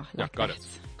 Yeah, Yeah, like got that. it.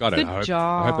 Got it. Good I hope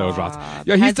job. that was right.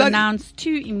 Yeah, he's has done. announced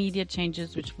 2 immediate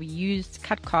changes which were used to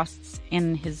cut costs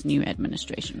in his new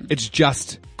administration. It's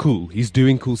just cool. He's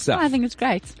doing cool stuff. I think it's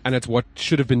great. And it's what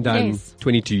should have been done Yes.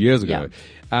 22 years ago.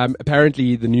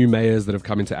 Apparently, the new mayors that have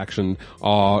come into action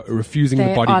are refusing the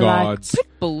They are bodyguards, like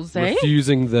pit bulls, eh?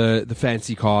 refusing the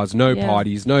fancy cars, no Yeah.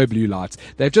 parties, no blue lights.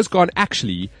 They've just gone,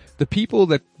 actually, the people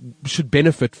that should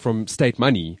benefit from state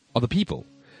money are the people.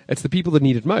 It's the people that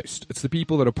need it most. It's the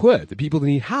people that are poor, the people that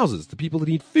need houses, the people that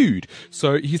need food.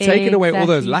 So he's taken away all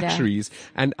those Exactly that. luxuries.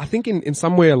 And I think in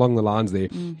some way along the lines there,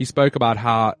 he spoke about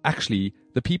how actually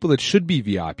the people that should be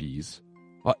VIPs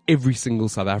are every single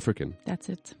South African That's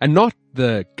it. and not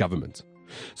the government.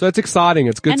 So it's exciting.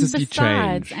 It's good to see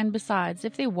change. And besides,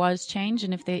 if there was change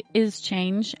and if there is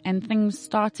change and things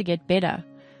start to get better,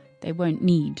 they won't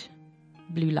need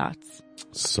blue lights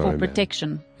So, for man.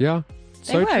 protection. Yeah.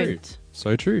 They So true. won't.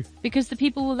 So true. Because the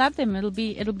people will love them. It'll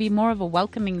be more of a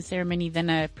welcoming ceremony than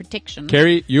a protection.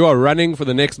 Kerry, you are running for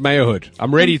the next mayorhood.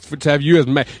 I'm ready to have you as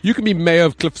mayor. You can be mayor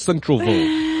of Cliff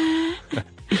Centralville.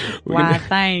 Why,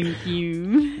 thank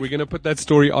you. We're going to put that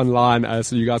story online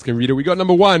so you guys can read it. We got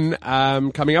number 1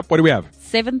 coming up. What do we have?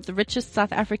 7th richest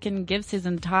South African gives his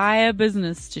entire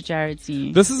business to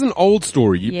charity. This is an old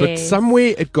story, but Yes.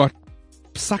 somewhere it got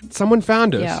sucked. Someone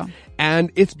found it. Yeah.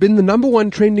 And it's been the number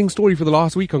 1 trending story for the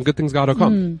last week on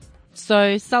goodthingsguy.com.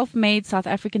 So, self-made South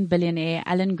African billionaire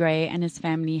Alan Gray and his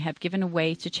family have given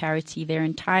away to charity their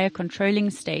entire controlling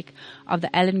stake of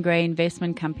the Alan Gray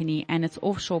Investment Company and its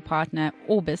offshore partner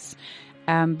Orbis.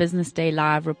 Business Day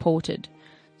Live reported.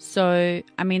 So,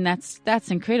 I mean, that's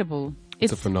incredible.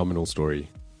 It's a phenomenal story.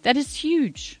 That is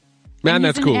huge. Man, And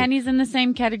that's he's cool. And he's in the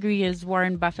same category as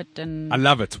Warren Buffett and I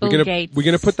love it. Bill We're gonna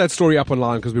Gates. put that story up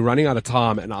online because we're running out of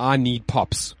time, and I need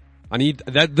pops. I need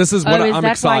that. This is what is I'm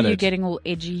that excited. why you're getting all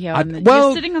edgy here? well,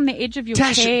 You're sitting on the edge of your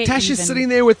Tash chair. is even. sitting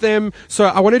there with them. So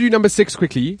I want to do number 6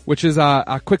 quickly, which is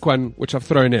a quick one, which I've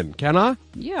thrown in. Can I?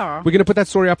 Yeah. We're going to put that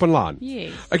story up online.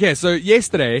 Yes. Okay, so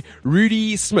yesterday,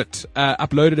 Rudy Smith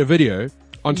uploaded a video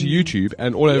onto YouTube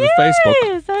and all over Facebook.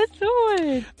 Yes, I saw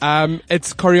it.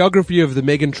 It's choreography of the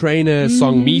Meghan Trainor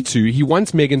song Me Too. He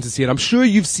wants Meghan to see it. I'm sure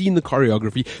you've seen the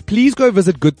choreography. Please go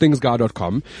visit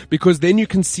goodthingsguy.com because then you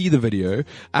can see the video.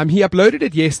 He uploaded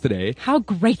it yesterday. How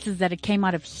great is that? It came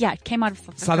out of here. It came out of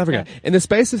South Africa. In the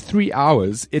space of 3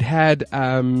 hours, it had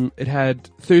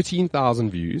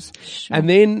 13,000 views. Sure. And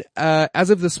then,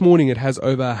 as of this morning, it has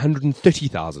over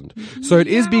 130,000. So it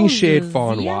is being shared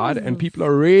far and wide and Yowzers. people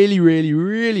are really, really,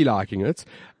 really liking it.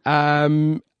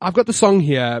 I've got the song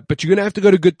here, but you're going to have to go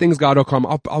to goodthingsguy.com.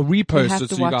 I'll You repost have it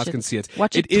to so you watch guys it. can see it.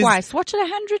 Watch it is- twice. Watch it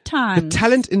 100 times. The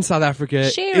talent in South Africa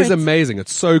Share is it. amazing.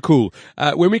 It's so cool.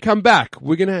 When we come back,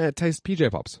 we're going to taste PJ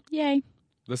Pops. Yay.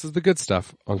 This is the good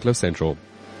stuff on Cliff Central.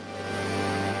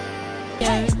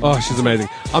 Yay. Oh, she's amazing.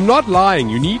 I'm not lying.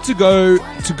 You need to go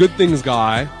to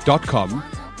goodthingsguy.com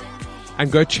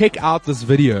and go check out this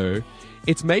video.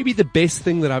 It's maybe the best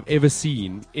thing that I've ever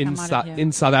seen in Come out of here.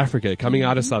 in South Africa, coming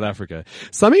out of South Africa.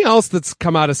 Something else that's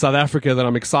come out of South Africa that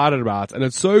I'm excited about, and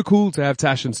it's so cool to have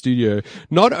Tash in studio,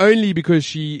 not only because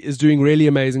she is doing really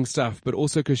amazing stuff, but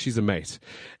also because she's a mate.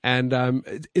 And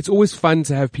it's always fun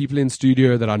to have people in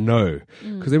studio that I know,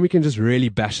 because then we can just really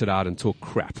bash it out and talk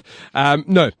crap.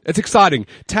 No, it's exciting.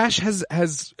 Tash has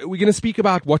we're going to speak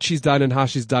about what she's done and how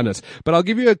she's done it, but I'll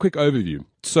give you a quick overview.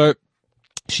 So,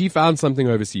 she found something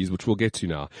overseas, which we'll get to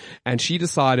now, and she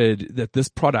decided that this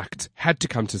product had to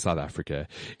come to South Africa.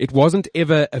 It wasn't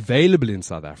ever available in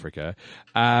South Africa,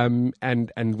 and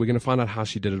we're going to find out how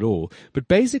she did it all. But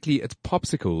basically, it's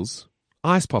popsicles,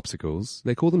 ice popsicles.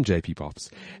 They call them JP Pops,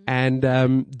 and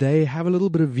they have a little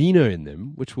bit of vino in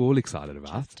them, which we're all excited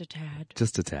about. Just a tad.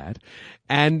 Just a tad.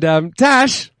 And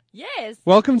Tash, Yes.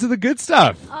 Welcome to the good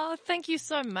stuff. Oh, thank you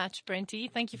so much,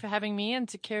 Brenty. Thank you for having me, and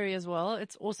to Kerry as well.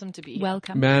 It's awesome to be here.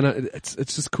 Welcome. Man, it's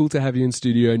just cool to have you in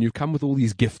studio, and you've come with all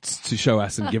these gifts to show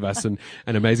us and give us and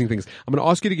amazing things. I'm going to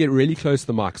ask you to get really close to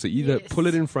the mic. So either Yes. pull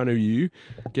it in front of you,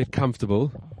 get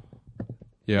comfortable.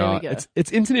 There Yeah, we go.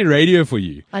 it's internet radio for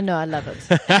you. I know, I love it.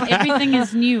 Everything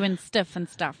is new and stiff and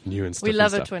stuff. New and stuff. We and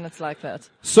love stuff. it when it's like that.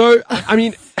 So, I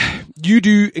mean, you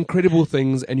do incredible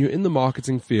things and you're in the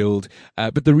marketing field.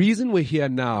 But the reason we're here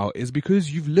now is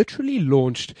because you've literally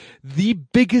launched the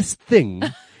biggest thing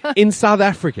in South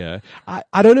Africa.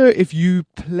 I don't know if you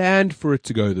planned for it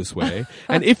to go this way.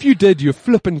 And if you did, you're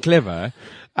flippin' clever.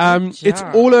 It's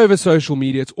all over social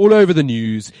media. It's all over the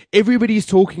news. Everybody's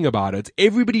talking about it.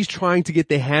 Everybody's trying to get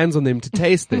their hands on them to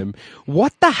taste them.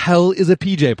 What the hell is a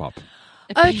PJ Pop?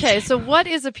 Okay, so what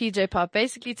is a PJ Pop?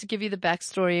 Basically, to give you the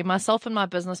backstory, myself and my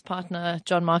business partner,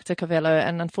 John Mark de Cavello,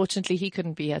 and unfortunately he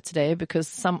couldn't be here today because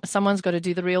someone's got to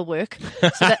do the real work.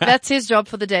 So that's his job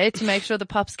for the day, to make sure the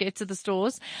pops get to the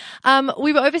stores.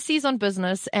 We were overseas on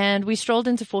business and we strolled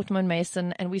into Fortnum and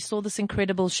Mason and we saw this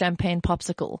incredible champagne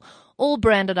popsicle, all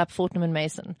branded up Fortnum and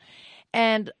Mason.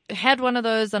 And had one of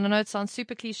those, and I know it sounds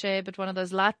super cliche, but one of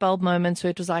those light bulb moments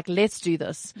where it was like, let's do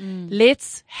this.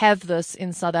 Let's have this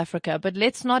in South Africa, but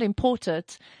let's not import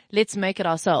it. Let's make it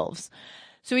ourselves.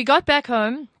 So we got back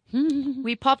home.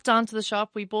 We popped down to the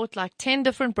shop. We bought like 10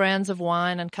 different brands of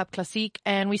wine and Cap Classique,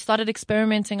 and we started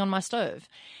experimenting on my stove.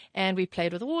 And we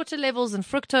played with water levels and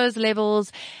fructose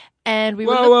levels. And we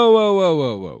were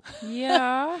Whoa.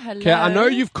 Yeah, hello. Okay, I know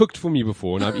you've cooked for me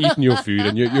before and I've eaten your food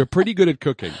and you're pretty good at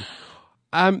cooking.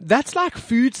 That's like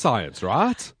food science,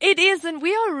 right? It is, and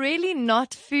we are really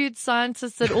not food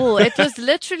scientists at all. It was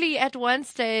literally at one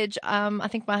stage, I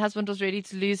think my husband was ready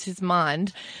to lose his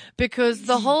mind because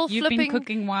the whole You've been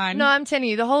cooking wine. No, I'm telling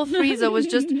you, the whole freezer was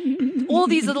just all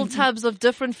these little tubs of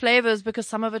different flavors because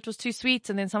some of it was too sweet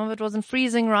and then some of it wasn't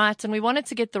freezing right, and we wanted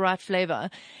to get the right flavor.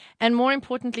 And more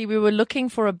importantly, we were looking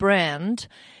for a brand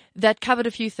that covered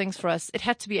a few things for us. It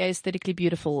had to be aesthetically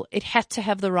beautiful. It had to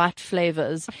have the right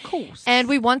flavors. Of course. And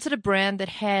we wanted a brand that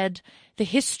had the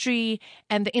history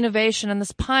and the innovation and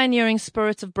this pioneering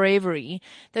spirit of bravery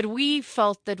that we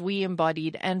felt that we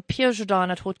embodied. And Pierre Jourdan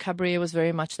at Haute Cabrera was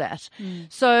very much that.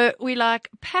 So we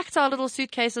packed our little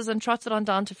suitcases and trotted on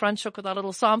down to Franschhoek with our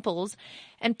little samples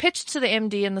and pitched to the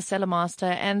MD and the cellar master.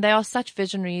 And they are such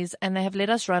visionaries and they have let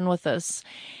us run with this.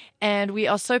 And we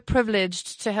are so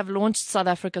privileged to have launched South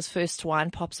Africa's first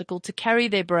wine popsicle, to carry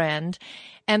their brand.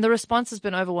 And the response has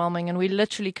been overwhelming, and we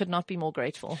literally could not be more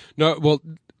grateful. No, well,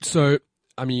 so,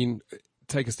 I mean,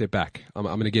 take a step back. I'm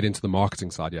going to get into the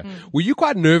marketing side here. Were you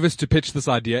quite nervous to pitch this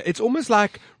idea? It's almost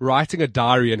like writing a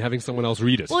diary and having someone else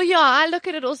read it. Well, yeah, I look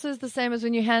at it also as the same as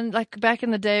when you back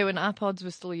in the day when iPods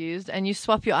were still used and you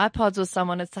swap your iPods with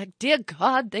someone. It's like, dear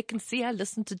God, they can see I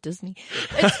listen to Disney.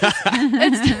 It's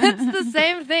the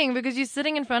same thing because you're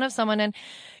sitting in front of someone and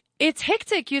it's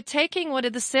hectic. You're taking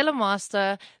the cellar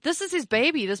master, this is his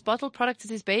baby. This bottled product is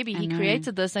his baby. He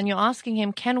created this and you're asking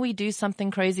him, can we do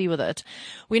something crazy with it?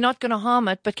 We're not going to harm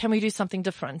it, but can we do something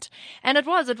different? And it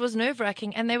was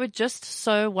nerve-wracking, and they were just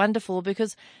so wonderful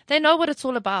because they know what it's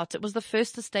all about. It was the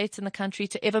first estate in the country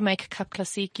to ever make Cap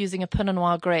Classique using a Pinot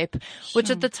Noir grape, which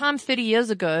at the time, 30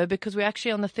 years ago, because we're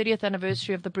actually on the 30th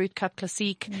anniversary of the Brut Cap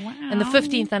Classique and the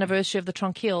 15th anniversary of the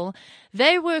Tranquille,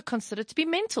 they were considered to be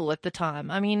mental at the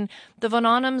time. I mean, the Von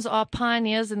Arnhems are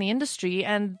pioneers in the industry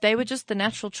and they were just the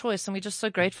natural choice. And we're just so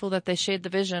grateful that they shared the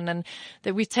vision and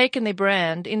that we've taken their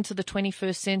brand into the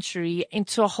 21st century,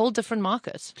 into a whole different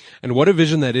market. And what a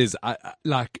vision that is. I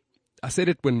said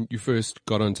it when you first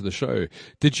got onto the show.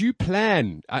 Did you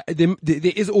plan? There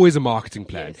is always a marketing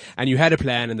plan, and you had a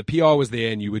plan, and the PR was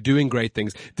there, and you were doing great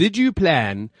things. Did you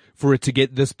plan for it to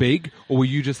get this big, or were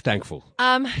you just thankful?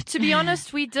 To be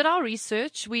honest, we did our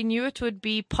research. We knew it would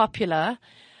be popular,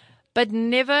 but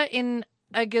never in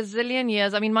a gazillion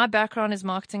years. I mean, my background is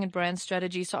marketing and brand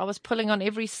strategy, so I was pulling on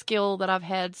every skill that I've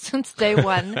had since day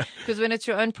one, because when it's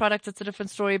your own product, it's a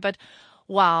different story. But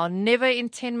wow, never in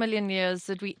 10 million years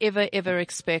did we ever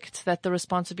expect that the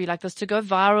response would be like this. To go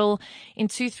viral in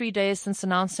 2-3 days since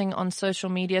announcing on social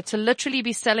media, to literally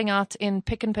be selling out in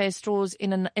Pick n Pay stores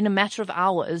in a matter of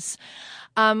hours.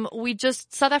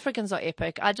 South Africans are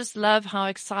epic. I just love how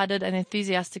excited and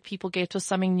enthusiastic people get with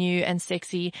something new and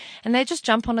sexy, and they just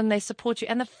jump on and they support you.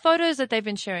 And the photos that they've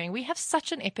been sharing, we have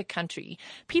such an epic country.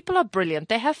 People are brilliant.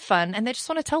 They have fun and they just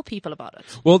want to tell people about it.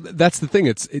 Well, that's the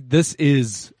thing. This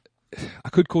is, I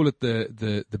could call it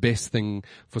the best thing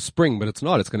for spring, but it's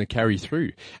not. It's going to carry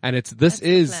through. And this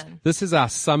is our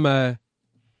summer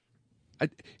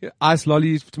ice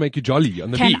lollies to make you jolly on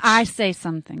the beach. Can I say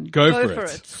something? Go for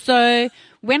it. So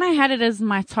when I had it as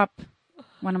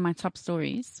one of my top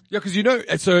stories. Yeah,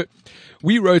 because so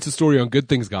we wrote a story on Good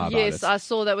Things Guy about it. Yes, I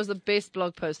saw that was the best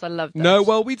blog post. I loved that. No,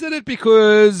 well, we did it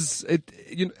because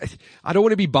I don't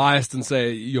want to be biased and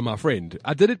say you're my friend.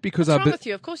 I did it because What's wrong with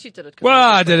you? Of course you did it. Well,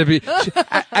 I did it.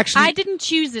 Actually, I didn't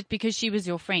choose it because she was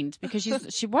your friend, because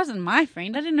she wasn't my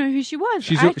friend. I didn't know who she was.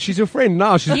 she's your friend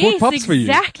now. She's bought pops for you.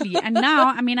 Exactly. And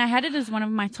now, I had it as one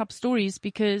of my top stories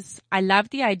because I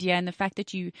love the idea and the fact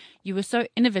that you were so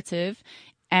innovative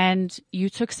and you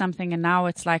took something and now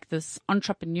it's like this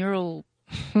entrepreneurial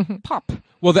pop.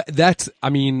 Well, that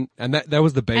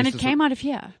was the basis. And it came out of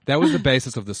here. That was the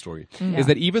basis of the story. Is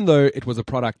that even though it was a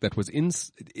product that was in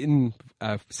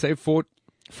say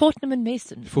Fortnum and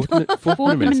Mason. Fortnum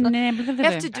and Mason. You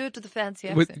have to do it with the fancy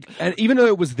accent. And even though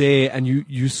it was there and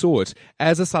you saw it,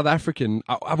 as a South African,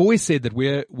 I've always said that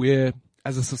we're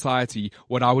as a society,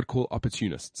 what I would call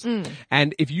opportunists.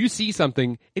 And if you see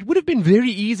something, it would have been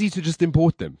very easy to just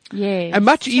import them. Yeah. And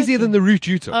much easier than the route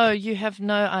you took. Oh, you have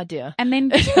no idea. And then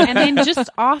just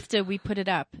after we put it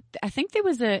up, I think there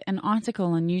was an article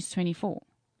on News 24.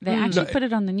 They actually put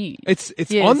it on the news. It's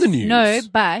on the news. No,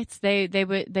 but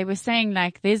they were saying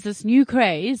like there's this new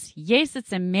craze. Yes,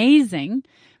 it's amazing,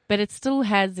 but it still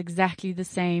has exactly the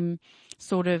same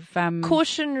sort of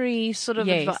cautionary sort of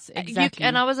yes, exactly.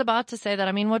 And I was about to say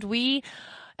that.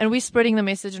 We're spreading the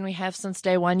message, and we have since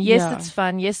day one. Yes, it's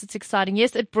fun. Yes, it's exciting.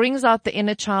 Yes, it brings out the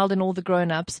inner child in all the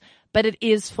grown-ups. But it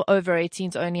is for over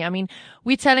 18s only.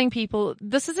 We're telling people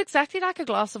this is exactly like a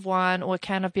glass of wine or a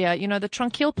can of beer. The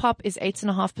Tranquil Pop is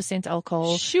 8.5%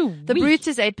 alcohol. The Brut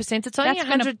is 8%. It's only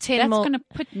 110 mil. That's going to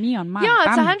put me on my it's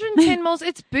bum. 110 mils.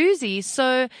 It's boozy.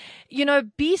 So,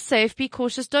 be safe, be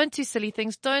cautious. Don't do silly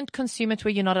things. Don't consume it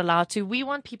where you're not allowed to. We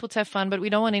want people to have fun, but we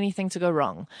don't want anything to go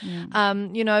wrong. Yeah.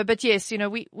 But yes,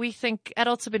 we think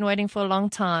adults have been waiting for a long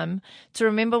time to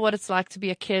remember what it's like to be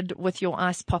a kid with your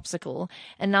ice popsicle.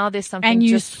 And now there's something and you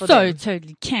just for them.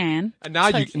 totally can. And now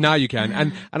you can.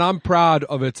 And I'm proud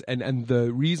of it. And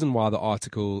the reason why the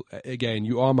article, again,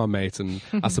 you are my mate and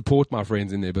I support my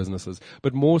friends in their businesses,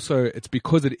 but more so it's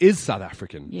because it is South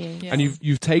African. Yes. And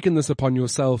you've taken this upon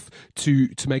yourself to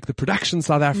make the production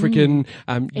South African.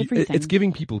 It's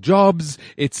giving people jobs.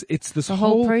 It's this the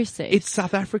whole process. It's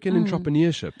South African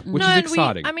entrepreneurship, which is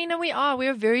exciting.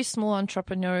 We're a very small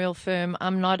entrepreneurial firm.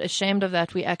 I'm not ashamed of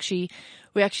that. We actually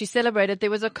celebrated. There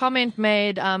was a comment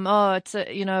made, it's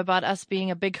about us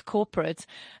being a big corporate.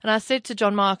 And I said to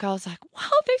John Mark, I was like, wow,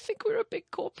 they think we're a big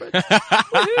corporate.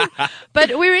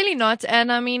 But we're really not.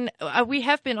 And we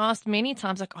have been asked many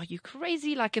times, like, are you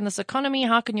crazy? Like in this economy,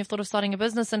 how can you have thought of starting a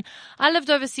business? And I lived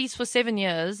overseas for 7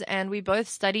 years and we both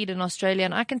studied in Australia.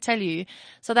 And I can tell you,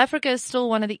 South Africa is still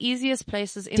one of the easiest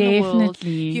places in the world.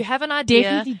 You have an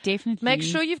idea. Definitely. Make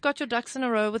sure you've got your ducks in a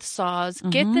row with SARS.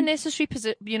 Get the necessary,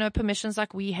 permissions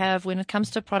like we have when it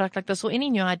comes to a product like this or any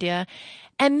new idea.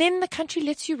 And then the country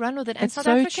lets you run with it. And it's South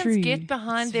so Africans true. get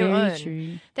behind it's their very own.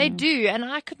 True. They do. And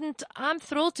I'm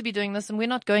thrilled to be doing this and we're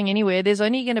not going anywhere. There's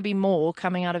only going to be more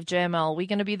coming out of JML. We're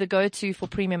going to be the go-to for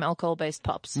premium alcohol-based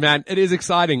pops. Man, it is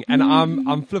exciting. And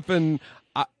I'm flipping.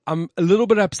 I'm a little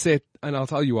bit upset, and I'll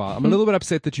tell you why. I'm a little bit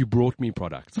upset that you brought me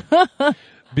product.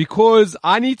 Because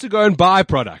I need to go and buy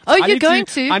product. Oh, you're going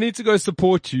to? I need to go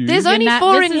support you. There's only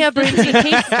 4 in here, Brent. It's a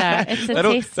tester. It's a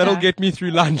tester. That'll get me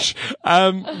through lunch.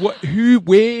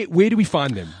 Where do we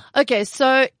find them? Okay,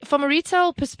 so from a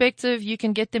retail perspective, you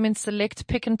can get them in select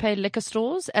Pick and Pay liquor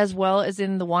stores as well as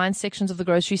in the wine sections of the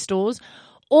grocery stores.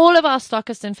 All of our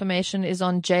stockist information is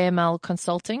on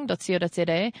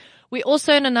jmlconsulting.co.za. We're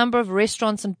also in a number of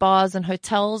restaurants and bars and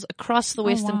hotels across the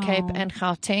Western Cape and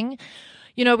Gauteng.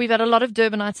 We've had a lot of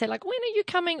Durbanites say, like, when are you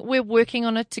coming? We're working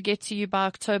on it to get to you by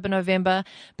October, November.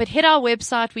 But hit our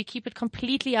website. We keep it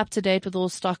completely up to date with all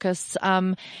stockists.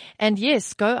 And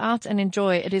yes, go out and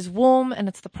enjoy. It is warm and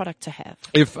it's the product to have.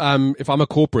 If I'm a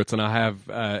corporate and I have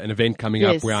an event coming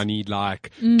up where I need like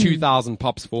 2,000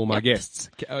 pops for all my guests,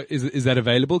 is that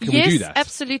available? Can we do that? Yes,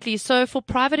 absolutely. So for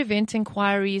private event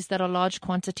inquiries that are large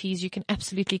quantities, you can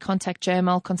absolutely contact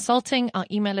JML Consulting. Our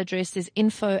email address is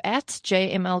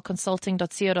info@jmlconsulting.co.za.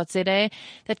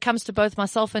 That comes to both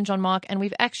myself and John Mark, and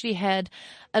we've actually had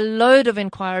a load of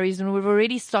inquiries and we've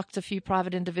already stocked a few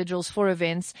private individuals for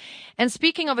events. And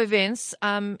speaking of events,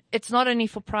 it's not only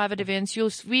for private events.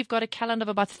 We've got a calendar of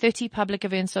about 30 public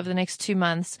events over the next 2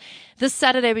 months. This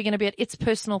Saturday we're going to be at It's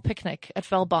Personal Picnic at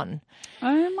Valbonne.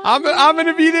 Oh my I'm going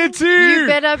to be there too. You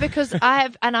better, because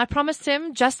I promised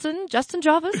him, Justin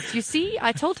Jarvis, you see,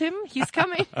 I told him he's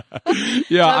coming.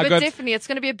 Yeah, But definitely it's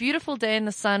going to be a beautiful day in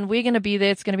the sun. We're going to be be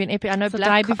there. It's going to be an epic. I know It's the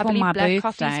day before my Black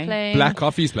Coffee's birthday. playing. Black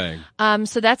Coffee's playing.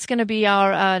 So that's going to be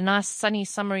our nice sunny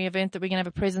summery event that we're going to have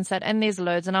a presence at, and there's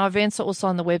loads. And our events are also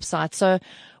on the website. So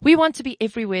we want to be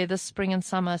everywhere this spring and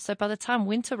summer. So by the time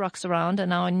winter rocks around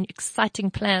and our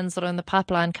exciting plans that are in the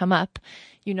pipeline come up,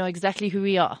 you know exactly who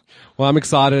we are. Well, I'm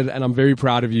excited and I'm very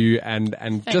proud of you and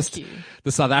just you.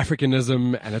 the South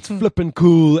Africanism, and it's flippin'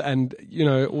 cool, and you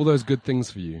know, all those good things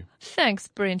for you. Thanks,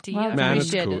 Brenty. Well I done. Man, it's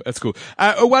appreciate cool. it. It's cool.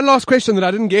 One last question that I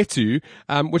didn't get to,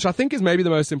 which I think is maybe the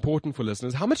most important for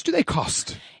listeners. How much do they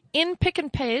cost? In Pick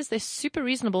and Pays, they're super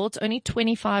reasonable. It's only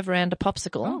 25 Rand a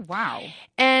popsicle. Oh, wow.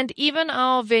 And even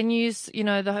our venues, you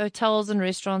know, the hotels and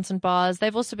restaurants and bars,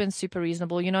 they've also been super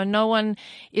reasonable. You know, no one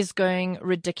is going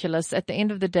ridiculous. At the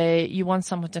end of the day, you want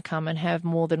someone to come and have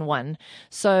more than one.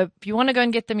 So if you want to go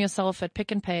and get them yourself at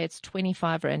Pick and Pay, it's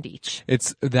 25 Rand each.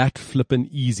 It's that flippin'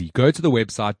 easy. Go to the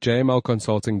website,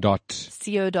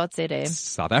 jmlconsulting.co.za.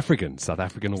 South African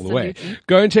all the way. Absolutely.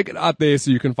 Go and check it out there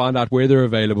so you can find out where they're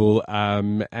available,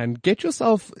 and get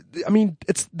yourself, I mean,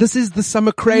 this is the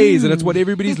summer craze and it's what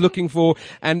everybody's looking for.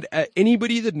 And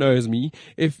anybody that knows me,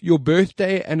 if your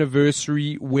birthday,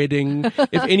 anniversary, wedding,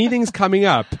 if anything's coming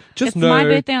up, just It's know my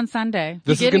birthday on Sunday.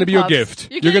 this You're is going to be getting your pops.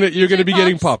 gift. You're You're going to be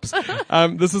getting pops.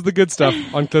 pops. This is the good stuff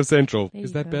on Cliff Central. There Is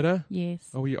you that go. better? Yes.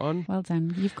 Are we on? Well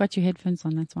done. You've got your headphones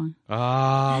on, that's why.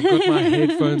 I've got my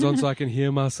headphones on so I can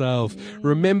hear myself.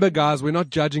 Remember, guys, we're not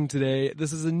judging today.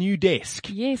 This is a new desk.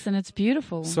 Yes, and it's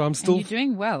beautiful. So I'm still- And you're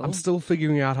doing well. I'm still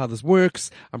figuring out how this works.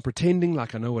 I'm pretending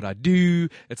like I know what I do.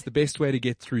 It's the best way to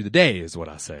get through the day, is what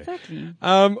I say. Exactly.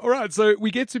 All right. So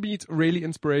we get to meet really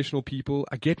inspirational people.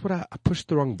 I get what I pushed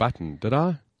the wrong button. Did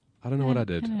I? I don't know what I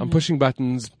did. I'm pushing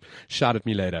buttons. Shout at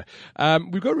me later.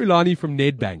 We've got Rilani from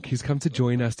Nedbank. He's come to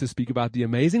join us to speak about the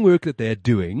amazing work that they're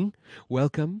doing.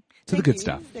 Welcome to the good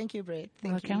stuff. Thank you, Brett.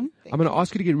 Thank Welcome. you. I'm going to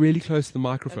ask you to get really close to the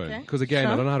microphone Okay. because, again, I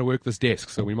Sure. don't know how to work this desk,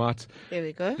 so we might. There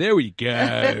we go. There we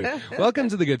go. Welcome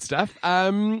to the good stuff.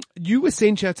 You were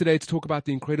sent here today to talk about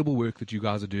the incredible work that you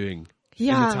guys are doing in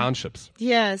the townships.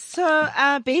 Yeah. So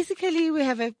basically, we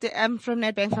have I'm from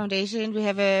Nedbank Foundation. We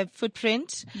have a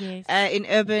footprint Yes. in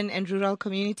urban and rural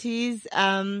communities.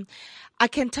 I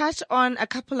can touch on a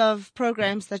couple of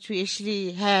programs that we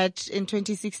actually had in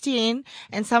 2016,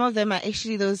 and some of them are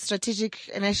actually those strategic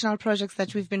national projects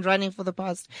that we've been running for the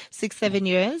past 6-7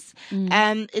 years.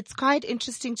 It's quite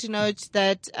interesting to note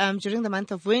that during the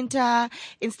month of winter,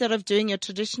 instead of doing your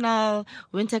traditional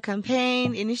winter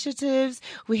campaign initiatives,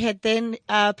 we had then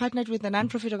partnered with a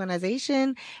non-profit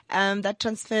organization that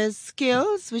transfers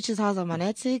skills, which is House of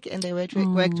Monetic, and they worked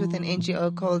with an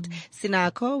NGO called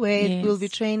Sinako, where Yes. we'll be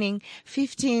training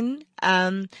 15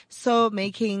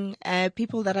 making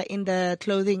people that are in the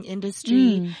clothing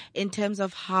industry in terms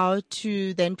of how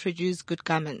to then produce good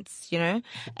garments, you know.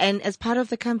 And as part of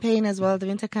the campaign as well, the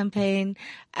winter campaign,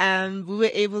 we were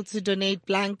able to donate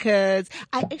blankets.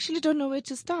 I actually don't know where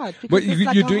to start because Well, it's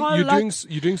like you're a doing whole you're lot.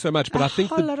 doing so much, but a I think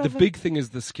whole lot the of big thing is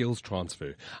the skills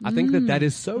transfer. I think that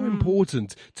is so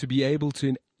important to be able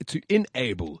to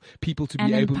enable people to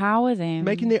And be able empower them.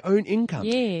 making their own income.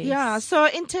 Yes. Yeah, so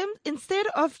instead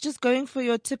of just going for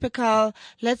your typical,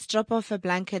 let's drop off a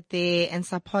blanket there and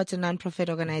support a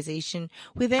non-profit organization,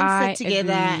 we then I sat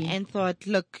together agree. and thought,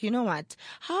 look, you know what?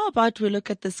 How about we look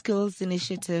at the skills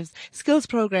initiatives, skills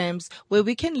programs where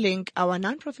we can link our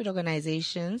non-profit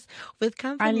organizations with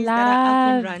companies that are up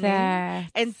and love running that.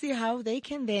 and see how they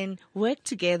can then work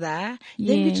together.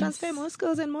 Then we Yes. transfer more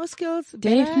skills and more skills.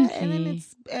 Better, and then Definitely.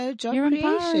 it's job You're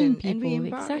empowering creation and people, we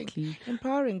exactly.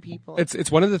 empowering people. It's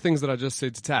one of the things that I just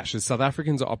said to Tash is South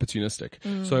Africans are opportunistic.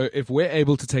 So if we're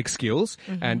able to take skills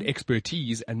and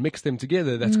expertise and mix them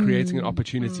together, that's creating an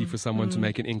opportunity for someone to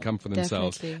make an income for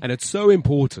themselves. Definitely. And it's so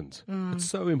important. It's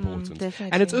so important.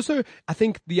 definitely. And it's also, I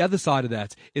think the other side of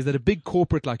that is that a big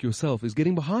corporate like yourself is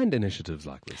getting behind initiatives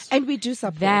like this. And we do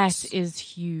support. That is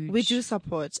huge. We do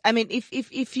support. I mean,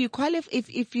 if you qualify,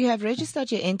 if you have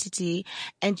registered your entity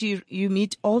and you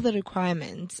meet all the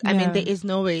requirements, I Yeah. mean, there is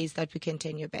no ways that we can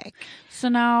turn you back. So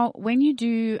now, when you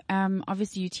do,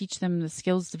 obviously you teach them the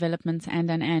skills development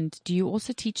and do you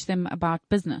also teach them about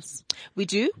business? We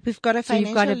do. We've got a So you've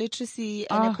financial got a- literacy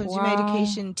and a Oh, consumer wow.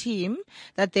 education team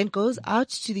that then goes out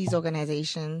to these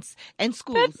organizations and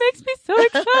schools. That makes me so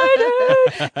excited.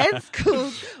 at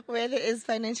schools where there is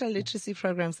financial literacy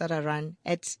programs that are run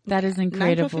at That is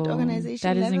incredible. non-profit organization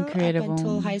That is level incredible. up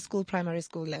until high school, primary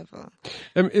school level.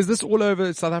 Is this all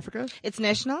over South Africa? It's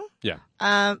national. Yeah.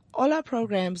 All our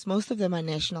programs, most of them are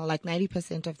national, like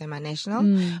 90% of them are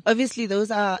national. Obviously,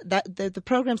 those are the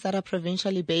programs that are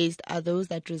provincially based are those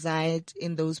that reside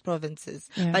in those provinces.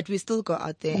 Yeah. But we still go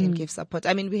out there and give support.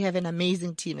 I mean, we have an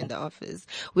amazing team in the office.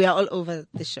 We are all over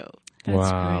the show. That's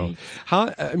Wow. great.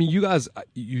 How, I mean, you guys,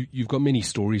 you've got many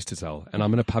stories to tell, and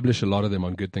I'm going to publish a lot of them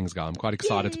on Good Things Guy. I'm quite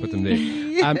excited to put them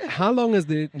there. How long has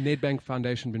the Nedbank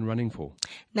Foundation been running for?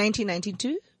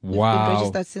 1992. We've Wow. been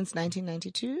registered since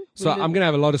 1992. So I'm going to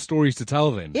have a lot of stories to tell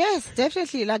then. Yes,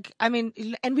 definitely.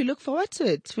 And we look forward to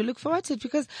it. We look forward to it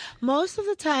because most of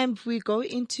the time we go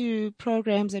into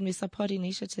programs and we support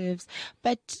initiatives,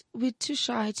 but we're too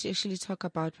shy to actually talk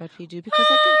about what we do because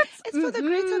it's for the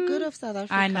greater good of South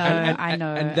Africa. I know. I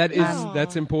know. And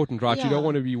that's important, right? You Yeah. don't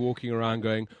want to be walking around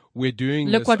going, we're doing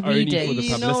Look this what we only did. for the You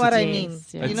publicity. know what I Yes, mean.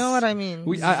 yes. You know what I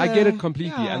mean. I get it So,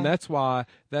 completely, yeah. and that's why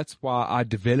I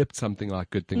developed something like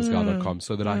GoodThingsGuy.com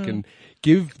so that I can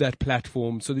give that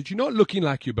platform so that you're not looking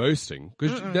like you're boasting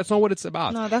because that's not what it's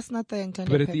about. No, that's not the intended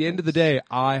But at the end of the purpose. day,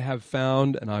 I have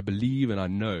found and I believe and I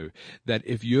know that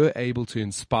if you're able to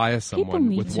inspire someone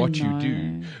need with to what you know.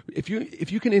 do, if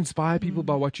you can inspire people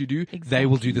by what you do, they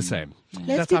will do the same.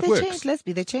 Let's That's how be it the works. change. Let's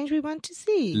be the change we want to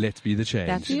see. Let's be the change.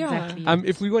 That's Yeah. exactly it.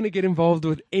 If we want to get involved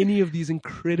with any of these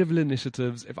incredible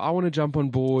initiatives, if I want to jump on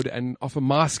board and offer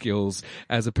my skills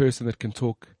as a person that can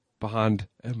talk behind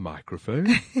a microphone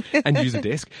and use a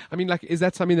desk, I mean, like, is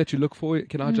that something that you look for?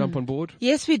 Can I jump on board?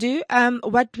 Yes, we do.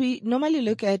 What we normally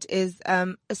look at is,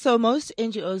 so most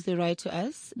NGOs, they write to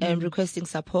us requesting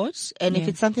support. And if Yes.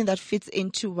 it's something that fits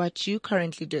into what you're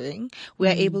currently doing, we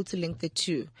are able to link the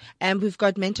two. And we've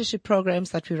got mentorship programs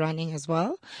that we're running as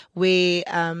well, where,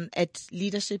 at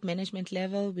leadership management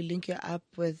level, we link you up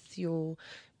with your,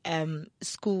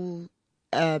 school,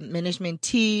 management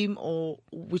team or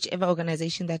whichever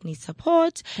organization that needs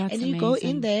support. That's and you go amazing.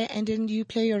 in there and then you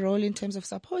play your role in terms of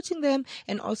supporting them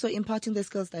and also imparting the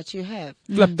skills that you have.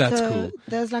 Flip, that's so cool.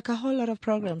 There's like a whole lot of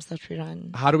programs that we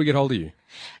run. How do we get hold of you?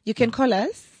 You can call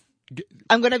us.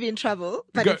 I'm going to be in trouble,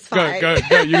 but Go, it's fine. go.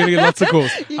 You're going to get lots of calls.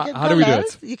 You can How do we do call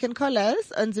us. it? You can call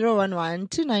us on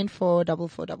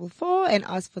 011-294-4444 and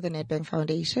ask for the Nedbank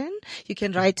Foundation. You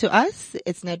can write to us.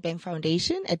 It's Nedbank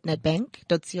Foundation at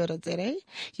nedbank.co.za.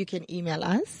 You can email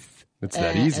us. It's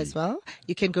that easy. As well.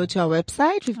 You can go to our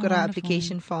website. We've got our wonderful.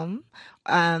 application form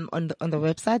on the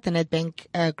website, the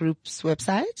Nedbank Group's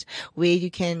website, where you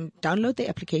can download the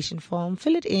application form,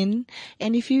 fill it in,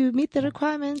 and if you meet the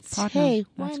requirements, Partner. hey,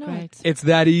 why That's not? great. It's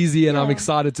that easy, and I'm Yeah.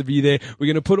 excited to be there. We're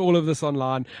going to put all of this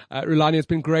online. Rulani, it's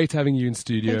been great having you in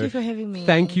studio. Thank you for having me.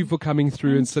 Thank you for coming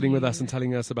through and sitting with us and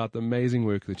telling us about the amazing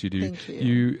work that you do. Thank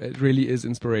you. It really is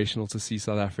inspirational to see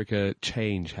South Africa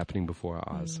change happening before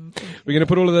our eyes. We're going to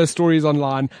put all of those stories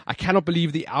online. I cannot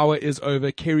believe the hour is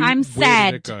over. Kerry, I'm where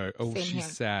sad. did it go? Oh, Same she's here.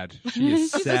 sad. She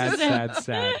is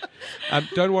sad.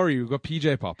 Don't worry, we've got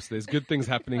PJ Pops. There's good things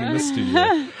happening in this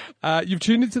studio. You've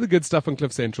tuned into the good stuff on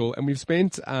Cliff Central, and we've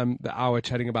spent the hour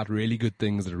chatting about really good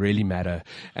things that really matter.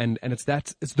 And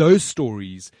it's those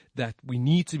stories that we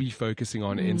need to be focusing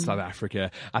on in South Africa.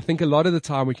 I think a lot of the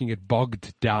time we can get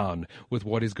bogged down with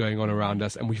what is going on around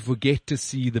us, and we forget to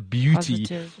see the beauty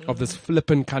Positive. of this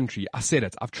flippin' country. I said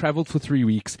it. I've traveled for 3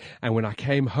 weeks, and when I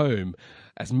came home,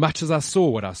 as much as I saw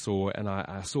what I saw and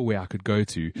I saw where I could go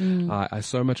to, I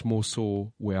so much more saw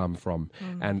where I'm from.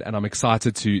 And I'm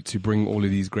excited to bring all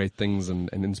of these great things and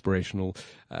inspirational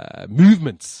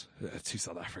movements to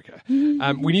South Africa.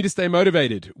 We need to stay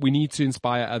motivated. We need to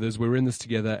inspire others. We're in this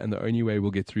together, and the only way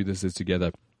we'll get through this is together.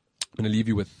 I'm going to leave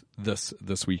you with this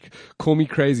week. Call me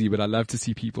crazy, but I love to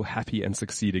see people happy and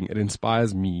succeeding. It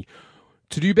inspires me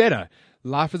to do better.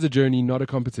 Life is a journey, not a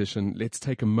competition. Let's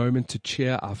take a moment to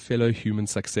cheer our fellow human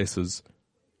successes.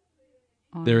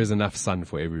 There is enough sun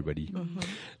for everybody.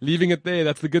 Leaving it there.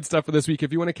 That's the good stuff for this week.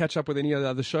 If you want to catch up with any of the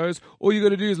other shows, all you got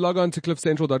to do is log on to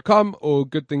cliffcentral.com or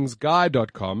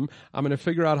goodthingsguy.com. I'm going to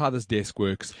figure out how this desk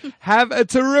works. Have a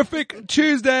terrific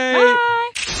Tuesday. Bye.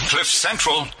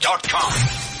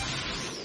 CliffCentral.com.